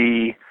and to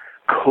be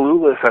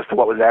clueless as to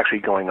what was actually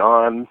going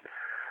on.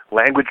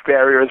 Language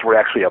barriers were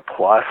actually a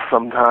plus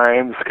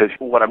sometimes, because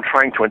what I'm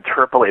trying to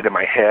interpolate in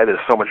my head is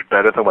so much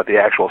better than what the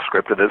actual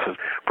script of this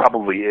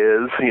probably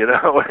is,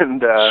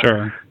 and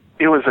sure.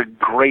 It was a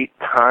great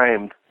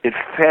time. It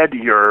fed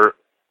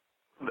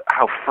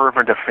how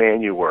fervent a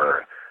fan you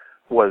were,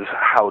 was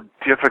how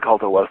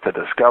difficult it was to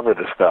discover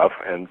this stuff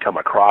and come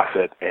across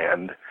it.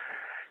 And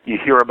you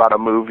hear about a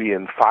movie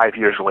and 5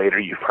 years later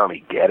you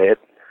finally get it.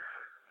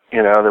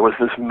 There was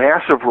this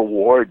massive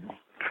reward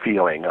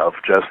feeling of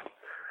just,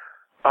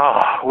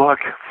 oh, look,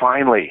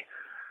 finally,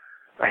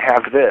 I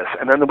have this.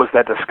 And then there was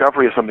that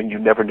discovery of something you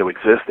never knew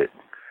existed.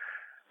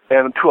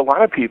 And to a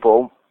lot of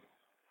people,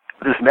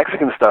 this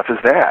Mexican stuff is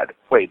that.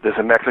 Wait, there's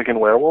a Mexican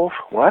werewolf?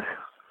 What?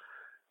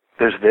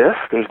 There's this?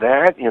 There's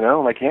that?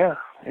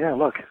 Yeah,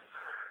 look.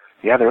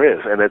 Yeah, there is.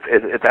 And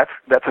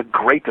that's a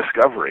great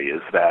discovery,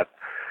 is that.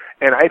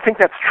 And I think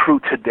that's true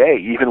today,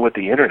 even with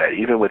the internet,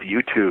 even with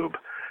YouTube.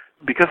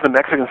 Because the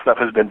Mexican stuff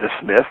has been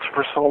dismissed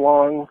for so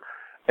long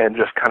and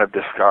just kind of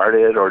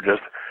discarded, or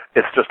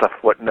it's just a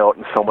footnote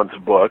in someone's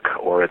book,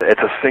 or it's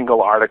a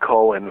single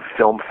article in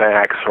Film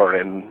Facts or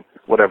in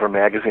whatever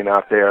magazine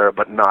out there,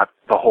 but not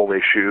the whole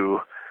issue.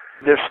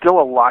 There's still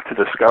a lot to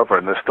discover,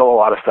 and there's still a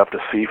lot of stuff to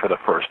see for the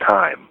first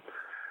time.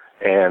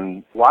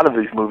 And a lot of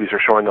these movies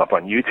are showing up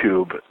on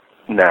YouTube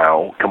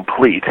now,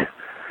 complete.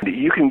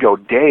 You can go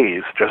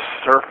days just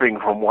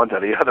surfing from one to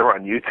the other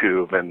on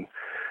YouTube and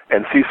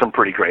see some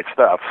pretty great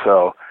stuff.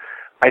 So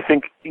I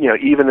think,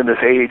 even in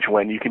this age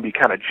when you can be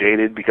kind of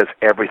jaded because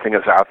everything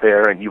is out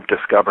there and you've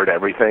discovered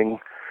everything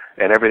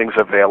and everything's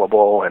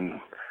available, and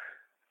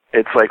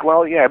it's like,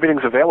 well, yeah,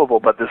 everything's available,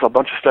 but there's a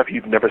bunch of stuff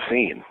you've never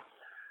seen.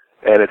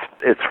 And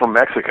it's from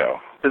Mexico.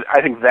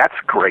 I think that's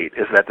great,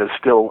 is that there's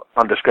still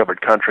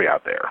undiscovered country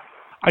out there.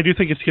 I do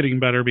think it's getting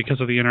better because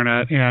of the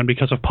internet and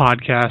because of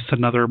podcasts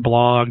and other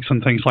blogs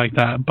and things like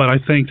that. But I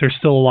think there's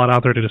still a lot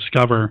out there to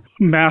discover.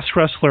 Masked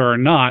Wrestler or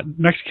not,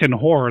 Mexican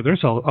horror,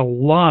 there's a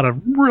lot of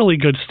really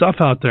good stuff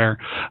out there.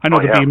 I know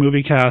the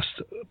B-Movie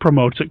Cast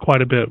promotes it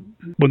quite a bit.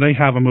 When they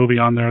have a movie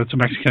on there, it's a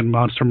Mexican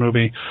monster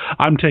movie.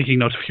 I'm taking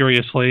notes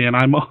furiously, and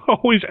I'm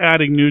always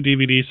adding new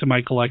DVDs to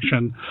my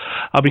collection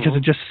because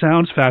it just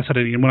sounds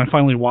fascinating. And when I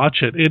finally watch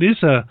it, it is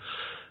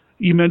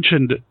you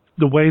mentioned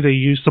the way they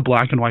use the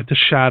black and white, the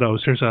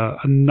shadows. There's a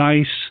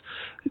nice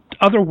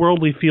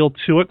otherworldly feel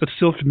to it that's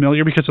still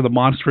familiar because of the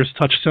monstrous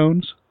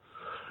touchstones.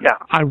 Yeah.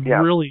 I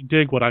really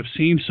dig what I've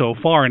seen so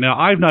far. Now,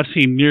 I've not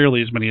seen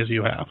nearly as many as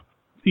you have.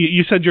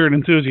 You said you're an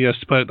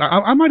enthusiast, but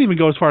I might even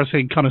go as far as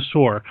saying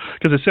connoisseur,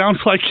 because it sounds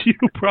like you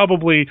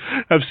probably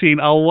have seen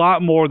a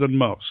lot more than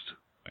most.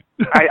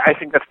 I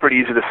think that's pretty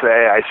easy to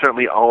say. I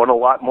certainly own a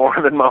lot more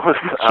than most.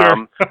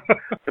 Sure.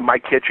 In my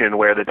kitchen,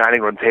 where the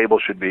dining room table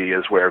should be,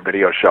 is where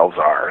video shelves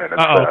are, and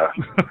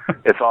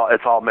it's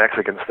all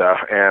Mexican stuff.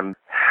 And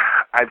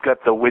I've got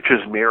the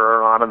Witch's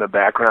Mirror on in the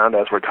background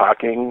as we're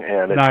talking,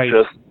 and it's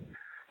just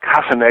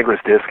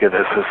Casanegra's disc of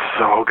this is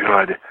so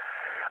good.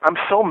 I'm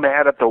so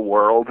mad at the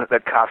world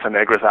that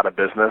Casanegra's out of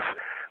business.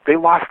 They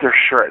lost their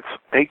shirts.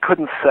 They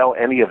couldn't sell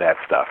any of that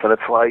stuff, and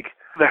it's like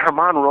the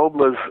Herman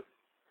Robles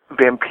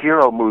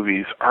Vampiro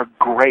movies are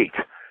great.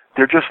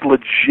 They're just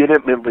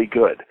legitimately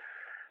good.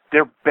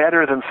 They're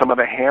better than some of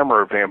the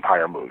Hammer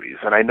vampire movies.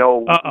 And I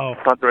know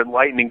Thunder and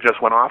Lightning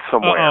just went off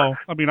somewhere.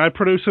 I mean, I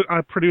produce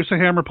a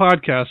Hammer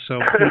podcast, so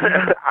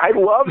I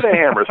love the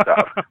Hammer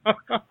stuff.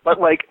 But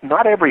like,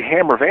 not every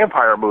Hammer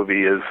vampire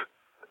movie is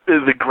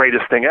the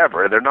greatest thing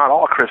ever. They're not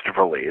all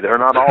Christopher Lee. They're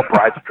not all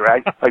Brides of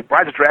Dracula. Like,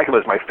 Brides of Dracula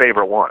is my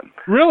favorite one.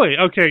 Really?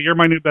 Okay, you're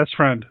my new best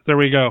friend. There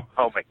we go.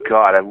 Oh my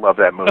God, I love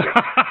that movie.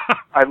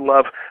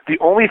 The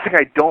only thing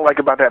I don't like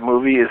about that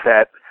movie is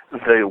that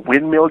the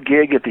windmill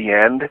gig at the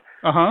end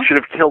should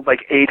have killed like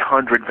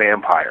 800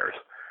 vampires.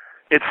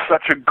 It's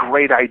such a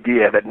great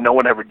idea that no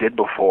one ever did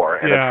before.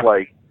 And it's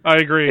like, I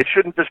agree. It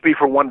shouldn't just be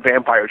for one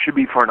vampire. It should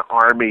be for an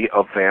army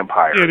of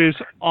vampires. It is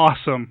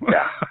awesome.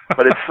 Yeah.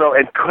 But it's so,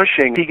 and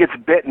Cushing, he gets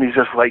bit and he's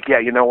just like, yeah,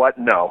 you know what?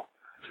 No,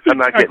 I'm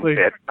not getting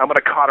bit. I'm going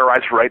to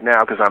cauterize right now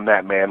because I'm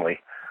that manly.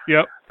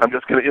 Yep. I'm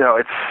just going to,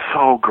 it's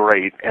so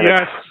great. And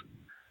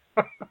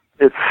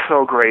it's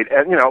so great.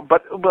 And,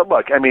 but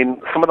look, I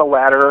mean, some of the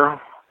latter,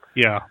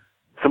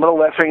 some of the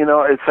lesser,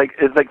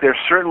 it's like they're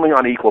certainly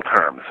on equal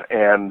terms.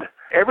 And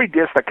every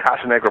disc that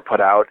Casanegra put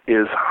out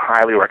is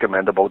highly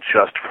recommendable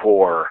just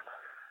for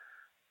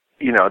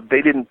you know,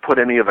 they didn't put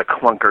any of the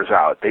clunkers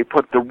out. They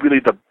put the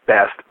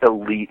best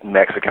elite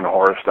Mexican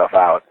horror stuff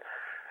out.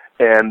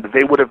 And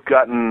they would have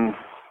gotten,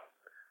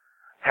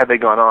 had they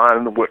gone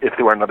on, if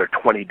there were another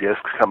 20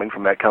 discs coming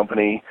from that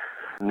company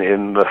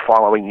in the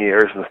following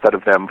years instead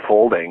of them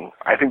folding,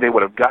 I think they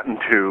would have gotten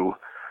to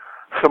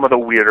some of the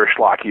weirder,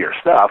 schlockier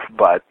stuff.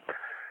 But,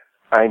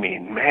 I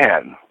mean,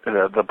 man,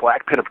 the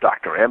Black Pit of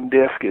Dr. M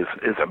disc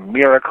is a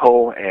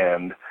miracle,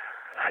 and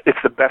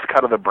it's the best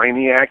cut of the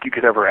Brainiac you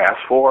could ever ask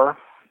for.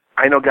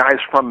 I know guys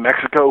from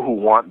Mexico who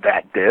want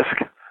that disc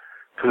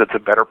because it's a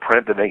better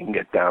print than they can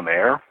get down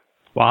there.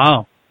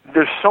 Wow.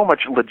 There's so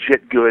much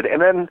legit good.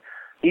 And then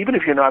even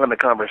if you're not in the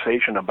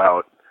conversation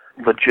about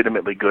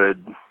legitimately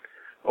good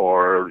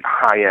or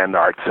high-end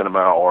art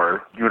cinema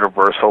or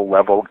universal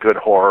level good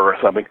horror or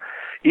something,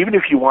 even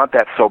if you want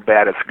that so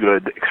bad it's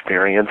good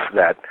experience,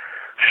 that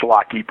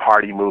schlocky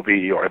party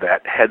movie or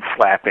that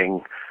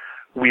head-slapping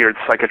weird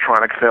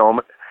psychotronic film,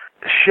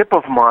 Ship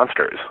of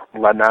Monsters,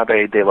 La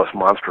Nave de los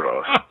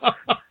Monstruos.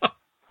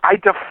 I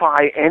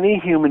defy any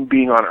human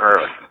being on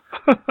Earth,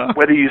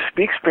 whether you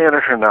speak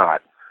Spanish or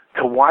not,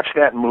 to watch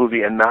that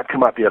movie and not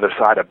come out the other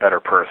side a better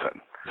person.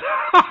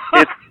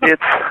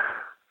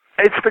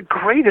 It's the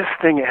greatest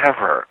thing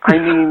ever. I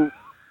mean,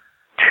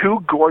 two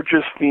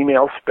gorgeous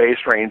female space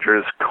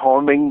rangers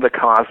combing the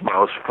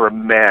cosmos for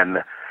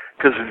men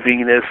because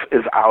Venus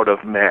is out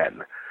of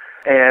men.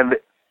 And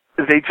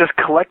they just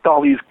collect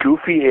all these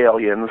goofy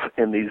aliens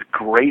in these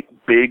great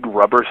big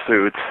rubber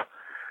suits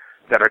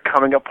that are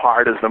coming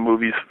apart as the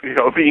movie's, you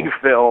know, being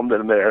filmed,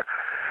 and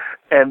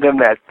then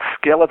that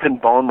skeleton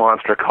bone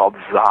monster called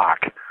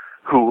Zoc,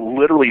 who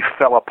literally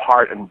fell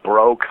apart and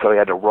broke, so they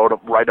had to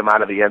write him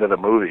out of the end of the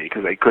movie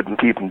because they couldn't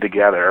keep him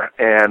together.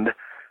 And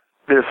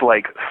there's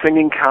like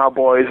singing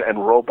cowboys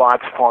and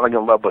robots falling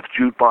in love with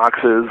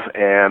jukeboxes,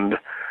 and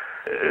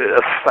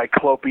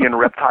cyclopean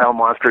reptile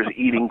monsters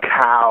eating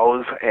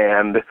cows,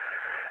 and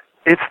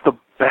it's the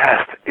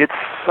best. It's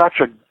such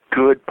a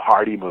good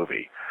party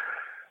movie.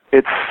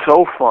 It's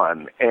so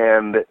fun,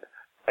 and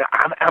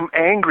I'm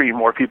angry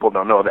more people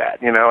don't know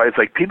that. You know, it's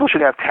like people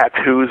should have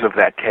tattoos of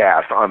that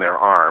cast on their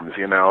arms,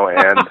 you know,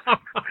 and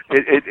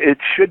it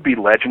should be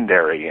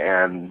legendary,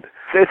 and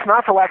it's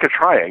not for lack of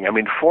trying. I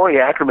mean, Forey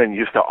Ackerman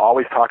used to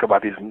always talk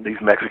about these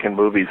Mexican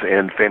movies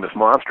in Famous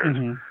Monsters.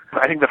 Mm-hmm.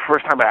 I think the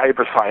first time I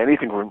ever saw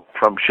anything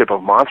from Ship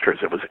of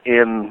Monsters, it was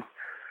in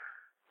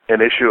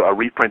a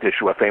reprint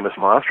issue of Famous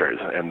Monsters,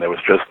 and there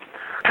was just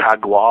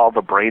Cagual,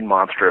 the brain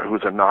monster,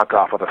 who's a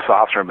knockoff of the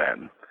Saucer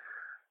Men.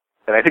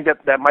 And I think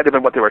that might have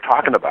been what they were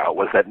talking about,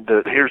 was that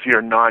here's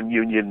your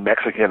non-union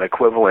Mexican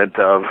equivalent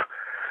of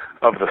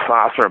the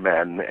Saucer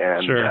Men,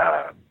 and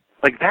sure.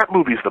 Like that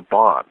movie's the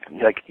bomb.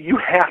 Like, you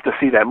have to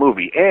see that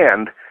movie,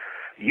 and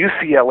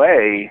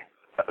UCLA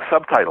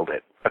subtitled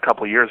it a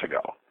couple years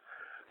ago.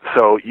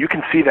 So you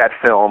can see that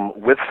film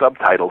with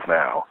subtitles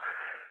now.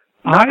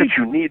 Not that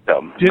you need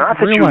them. Not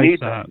that you need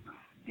them.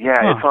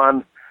 Yeah, It's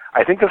on.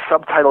 I think the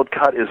subtitled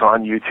cut is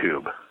on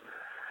YouTube.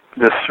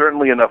 There's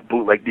certainly enough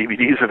bootleg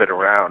DVDs of it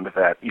around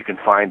that you can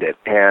find it,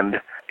 and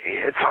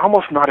it's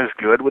almost not as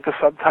good with the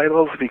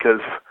subtitles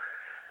because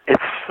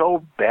it's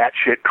so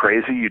batshit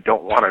crazy you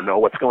don't want to know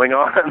what's going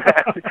on.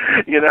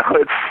 You know,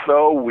 it's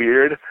so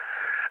weird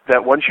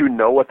that once you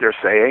know what they're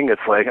saying,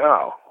 it's like,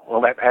 oh,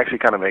 well, that actually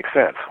kind of makes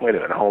sense. Wait a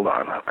minute, hold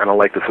on. I don't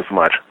like this as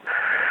much.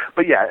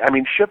 But yeah, I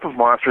mean, Ship of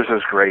Monsters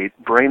is great.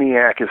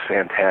 Brainiac is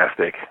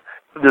fantastic.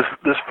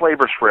 There's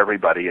flavors for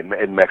everybody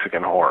in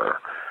Mexican horror.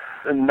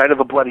 And Night of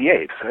the Bloody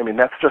Apes, I mean,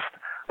 that's just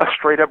a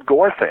straight-up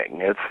gore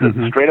thing. It's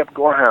straight-up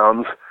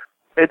gorehounds.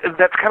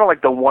 That's kind of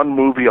like the one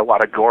movie a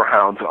lot of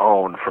gorehounds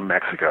own from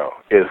Mexico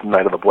is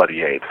Night of the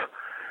Bloody Apes,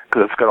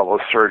 because it's got all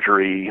those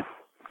surgery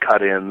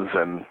cut-ins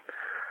and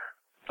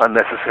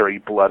unnecessary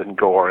blood and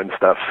gore and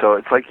stuff. So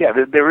it's like, yeah,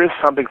 there is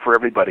something for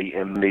everybody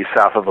in the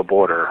south of the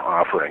border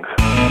offerings.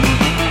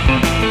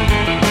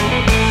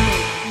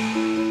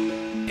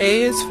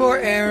 A is for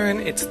Aaron,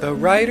 it's the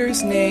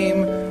writer's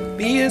name.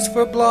 B is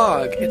for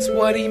blog, it's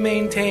what he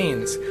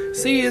maintains.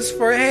 C is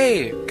for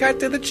hey, cut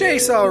to the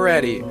chase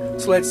already.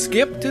 So let's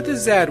skip to the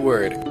Z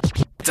word.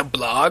 It's a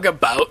blog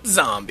about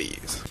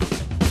zombies.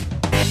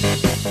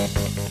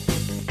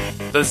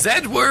 The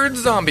Z Word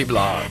Zombie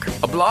Blog,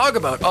 a blog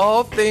about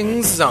all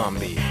things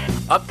zombie.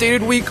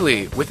 Updated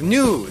weekly with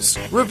news,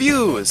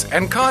 reviews,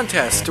 and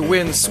contests to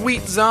win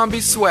sweet zombie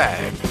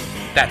swag.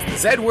 That's the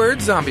Z Word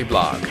Zombie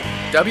Blog.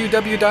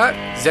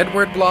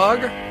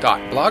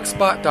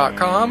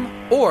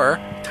 www.zwordblog.blogspot.com or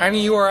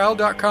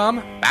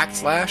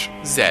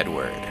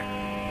tinyurl.com/zword.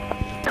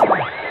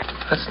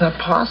 That's not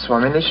possible.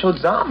 I mean, they showed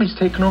zombies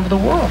taking over the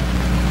world.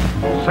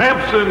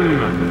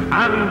 Samson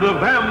and the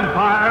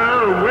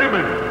Vampire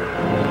Women.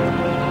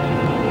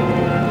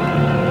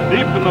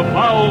 Deep in the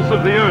bowels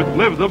of the earth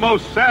live the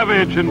most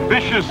savage and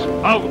vicious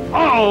of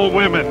all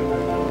women.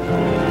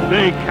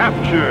 They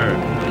capture,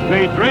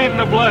 they drain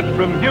the blood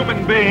from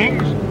human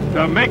beings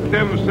to make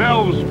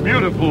themselves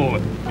beautiful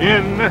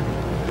in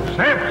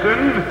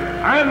Samson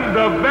and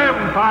the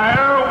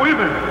Vampire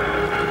Women.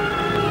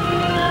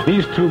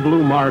 These two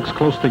blue marks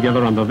close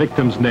together on the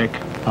victim's neck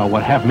are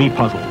what have me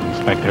puzzled,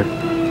 Inspector.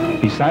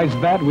 Besides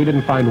that, we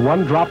didn't find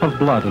one drop of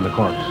blood in the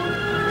corpse.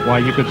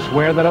 Why, you could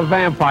swear that a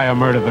vampire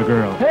murdered the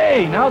girl.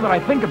 Hey, now that I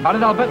think about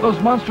it, I'll bet those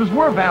monsters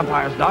were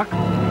vampires, Doc.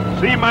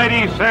 See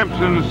mighty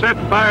Samson set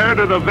fire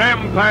to the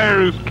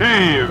vampire's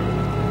cave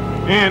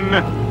in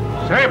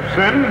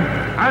Samson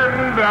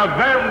and the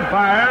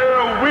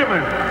Vampire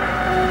Women.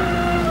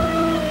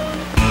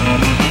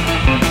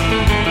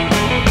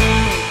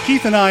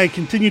 Keith and I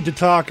continued to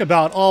talk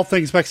about all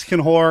things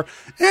Mexican horror,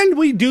 and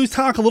we do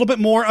talk a little bit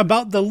more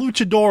about the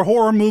luchador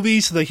horror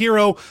movies, the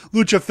hero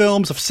lucha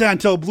films of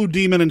Santo, Blue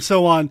Demon, and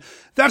so on.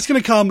 That's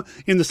going to come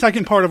in the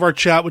second part of our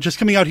chat, which is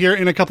coming out here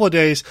in a couple of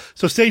days.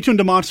 So stay tuned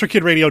to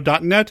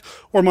MonsterKidRadio.net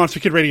or Monster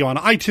Kid Radio on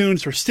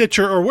iTunes or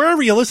Stitcher or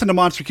wherever you listen to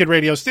Monster Kid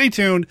Radio. Stay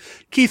tuned.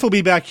 Keith will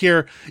be back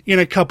here in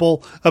a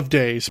couple of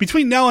days.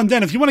 Between now and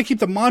then, if you want to keep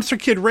the Monster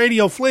Kid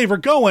Radio flavor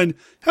going,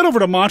 head over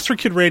to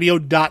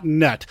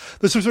MonsterKidRadio.net.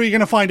 This is where you're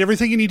going to find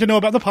everything you need to know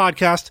about the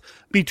podcast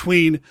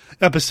between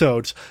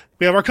episodes.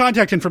 We have our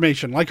contact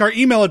information, like our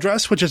email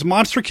address, which is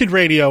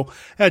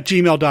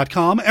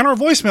monsterkidradio@gmail.com, and our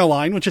voicemail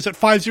line, which is at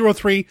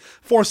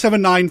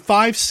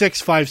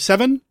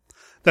 503-479-5657.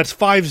 That's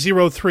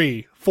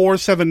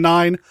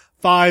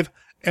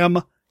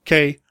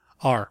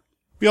 503-479-5MKR.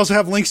 We also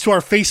have links to our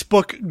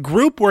Facebook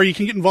group where you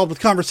can get involved with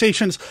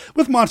conversations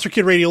with Monster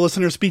Kid Radio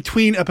listeners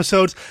between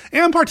episodes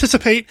and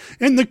participate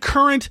in the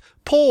current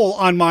poll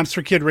on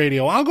Monster Kid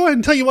Radio. I'll go ahead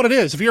and tell you what it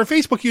is. If you're a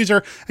Facebook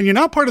user and you're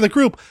not part of the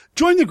group,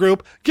 join the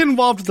group, get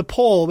involved with the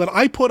poll that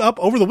I put up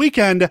over the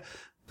weekend.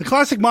 The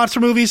classic monster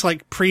movies,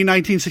 like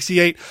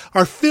pre-1968,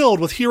 are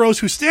filled with heroes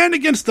who stand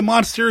against the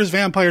monsters,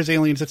 vampires,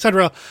 aliens,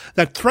 etc.,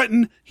 that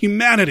threaten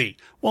humanity.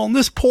 Well, in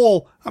this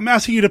poll, I'm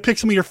asking you to pick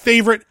some of your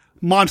favorite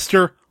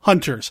monster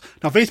hunters.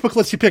 Now, Facebook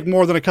lets you pick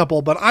more than a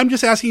couple, but I'm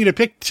just asking you to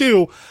pick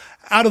two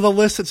out of the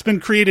list that's been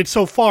created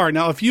so far.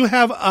 Now, if you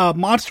have a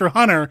monster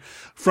hunter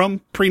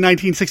from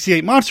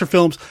pre-1968 monster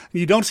films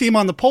and you don't see him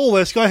on the poll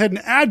list, go ahead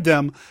and add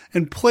them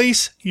and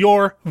place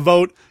your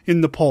vote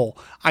in the poll.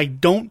 I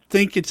don't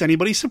think it's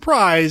anybody's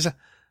surprise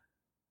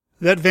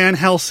that Van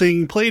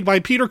Helsing, played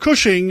by Peter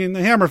Cushing in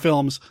the Hammer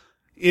films,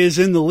 is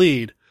in the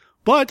lead.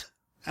 But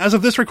as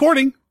of this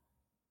recording,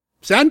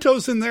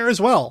 Santo's in there as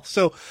well.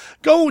 So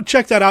go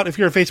check that out if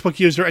you're a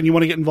Facebook user and you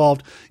want to get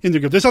involved in the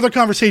group. There's other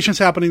conversations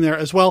happening there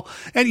as well.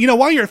 And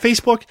while you're at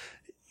Facebook,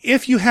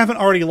 if you haven't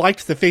already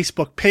liked the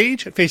Facebook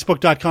page at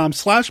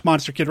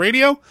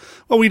facebook.com/MonsterKidRadio,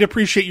 well, we'd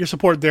appreciate your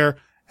support there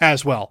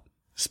as well.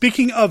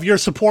 Speaking of your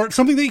support,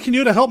 something that you can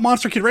do to help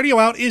Monster Kid Radio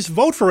out is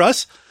vote for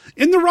us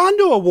in the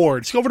Rondo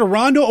Awards. Go over to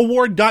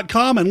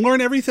RondoAward.com and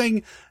learn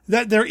everything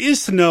that there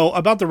is to know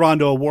about the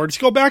Rondo Awards.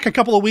 Go back a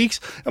couple of weeks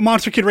at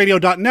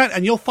MonsterKidRadio.net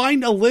and you'll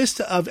find a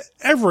list of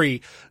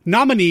every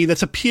nominee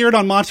that's appeared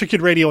on Monster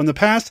Kid Radio in the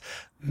past.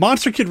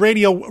 Monster Kid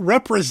Radio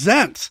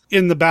represents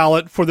in the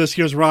ballot for this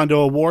year's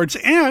Rondo Awards.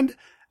 And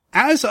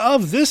as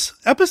of this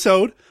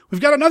episode,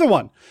 we've got another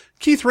one.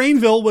 Keith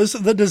Rainville was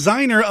the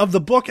designer of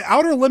the book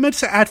Outer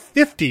Limits at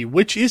 50,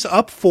 which is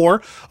up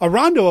for a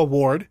Rondo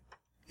Award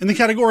in the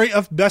category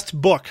of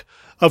Best Book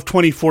of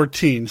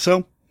 2014.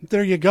 So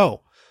there you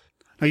go.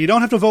 Now, you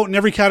don't have to vote in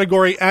every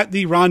category at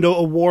the Rondo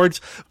Awards.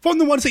 Vote in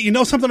the ones that you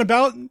know something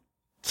about,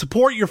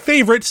 support your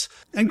favorites,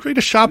 and create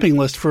a shopping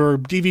list for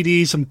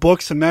DVDs and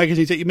books and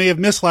magazines that you may have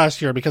missed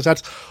last year, because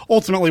that's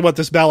ultimately what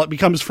this ballot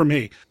becomes for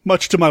me,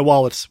 much to my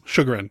wallet's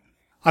chagrin.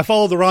 I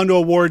follow the Rondo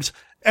Awards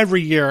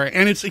every year,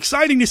 and it's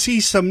exciting to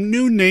see some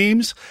new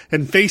names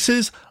and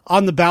faces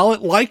on the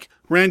ballot, like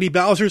Randy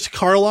Bowser's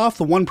Karloff,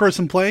 the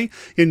one-person play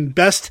in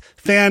Best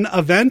Fan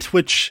Event,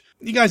 which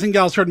you guys and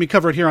gals heard me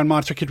cover it here on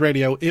Monster Kid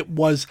Radio. It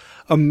was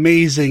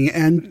amazing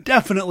and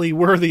definitely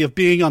worthy of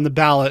being on the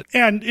ballot.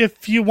 And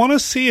if you want to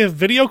see a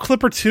video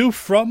clip or two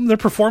from the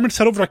performance,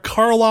 head over to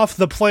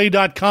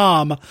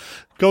KarloffThePlay.com.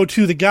 Go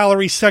to the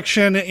gallery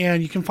section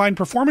and you can find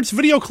performance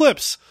video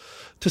clips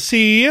to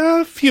see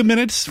a few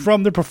minutes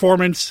from the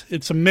performance.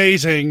 It's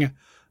amazing.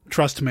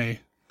 Trust me.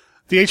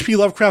 The HP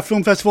Lovecraft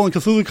Film Festival and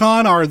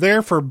CthulhuCon are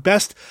there for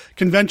Best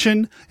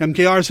Convention.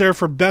 MKR's there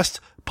for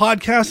Best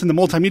Podcast in the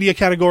Multimedia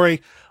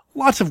category.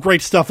 Lots of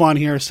great stuff on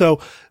here. So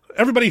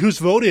everybody who's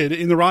voted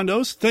in the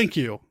Rondos, thank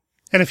you.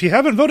 And if you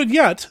haven't voted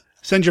yet,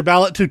 send your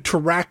ballot to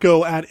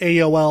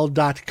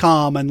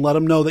Taraco@AOL.com and let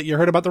them know that you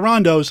heard about the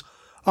Rondos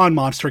on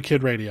Monster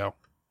Kid Radio.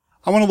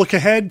 I want to look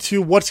ahead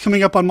to what's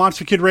coming up on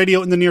Monster Kid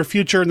Radio in the near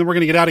future, and then we're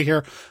going to get out of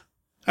here.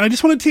 And I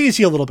just want to tease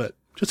you a little bit.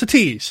 Just a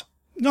tease.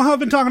 You know how I've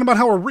been talking about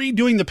how we're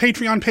redoing the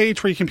Patreon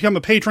page where you can become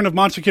a patron of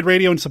Monster Kid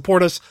Radio and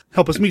support us,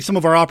 help us meet some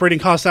of our operating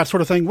costs, that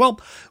sort of thing?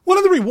 Well, one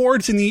of the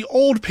rewards in the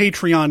old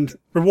Patreon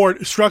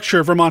reward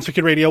structure for Monster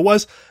Kid Radio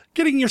was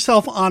getting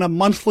yourself on a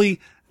monthly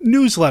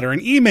newsletter,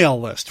 an email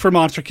list for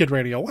Monster Kid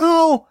Radio.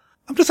 Well,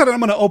 I've decided I'm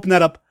going to open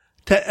that up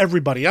to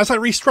everybody. As I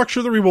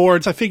restructure the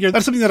rewards, I figure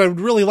that's something that I would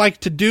really like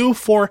to do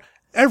for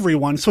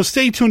everyone. So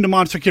stay tuned to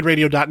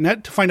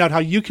MonsterKidRadio.net to find out how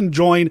you can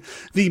join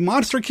the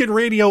Monster Kid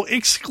Radio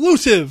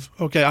exclusive.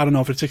 Okay, I don't know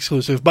if it's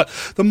exclusive, but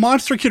the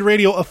Monster Kid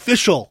Radio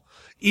official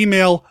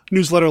email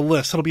newsletter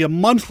list. It'll be a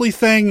monthly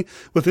thing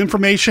with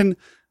information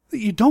that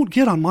you don't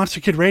get on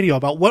Monster Kid Radio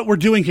about what we're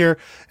doing here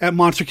at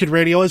Monster Kid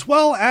Radio, as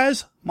well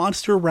as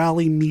Monster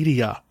Rally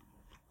Media.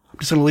 I'm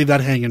just going to leave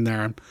that hanging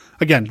there. And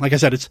again, like I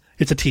said, it's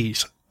a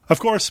tease. Of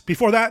course,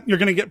 before that, you're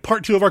going to get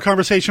part 2 of our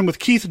conversation with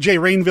Keith J.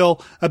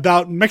 Rainville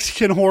about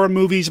Mexican horror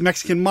movies,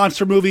 Mexican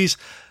monster movies.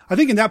 I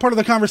think in that part of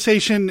the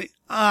conversation,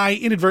 I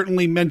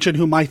inadvertently mentioned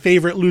who my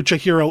favorite lucha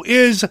hero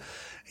is,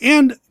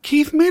 and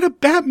Keith made a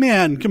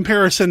Batman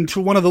comparison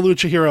to one of the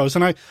lucha heroes,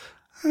 and I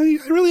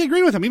really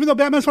agree with him. Even though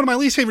Batman's one of my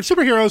least favorite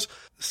superheroes,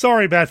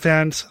 sorry, Bat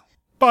fans,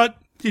 but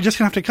you're just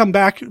going to have to come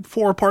back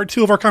for part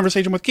 2 of our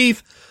conversation with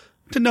Keith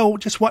to know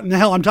just what in the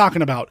hell I'm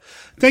talking about.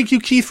 Thank you,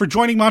 Keith, for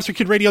joining Monster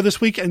Kid Radio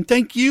this week, and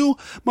thank you,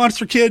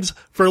 Monster Kids,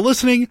 for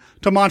listening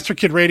to Monster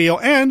Kid Radio,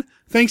 and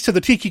thanks to the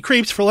Tiki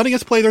Creeps for letting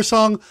us play their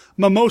song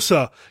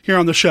Mimosa here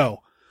on the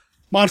show.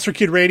 Monster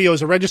Kid Radio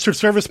is a registered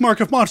service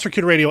mark of Monster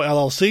Kid Radio,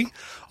 LLC.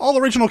 All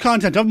original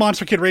content of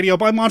Monster Kid Radio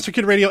by Monster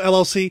Kid Radio,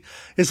 LLC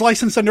is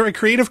licensed under a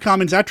Creative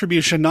Commons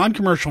Attribution,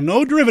 Non-Commercial,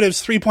 No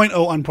Derivatives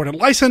 3.0 Unported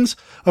license.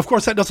 Of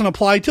course, that doesn't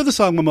apply to the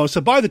song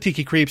Mimosa by the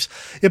Tiki Creeps.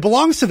 It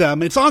belongs to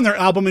them. It's on their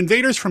album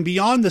Invaders from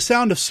Beyond the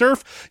Sound of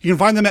Surf. You can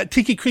find them at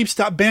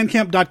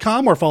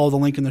tikicreeps.bandcamp.com or follow the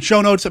link in the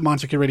show notes at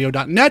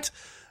monsterkidradio.net.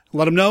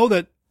 Let them know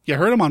that you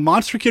heard them on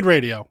Monster Kid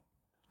Radio.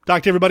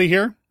 Talk to everybody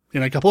here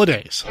in a couple of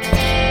days.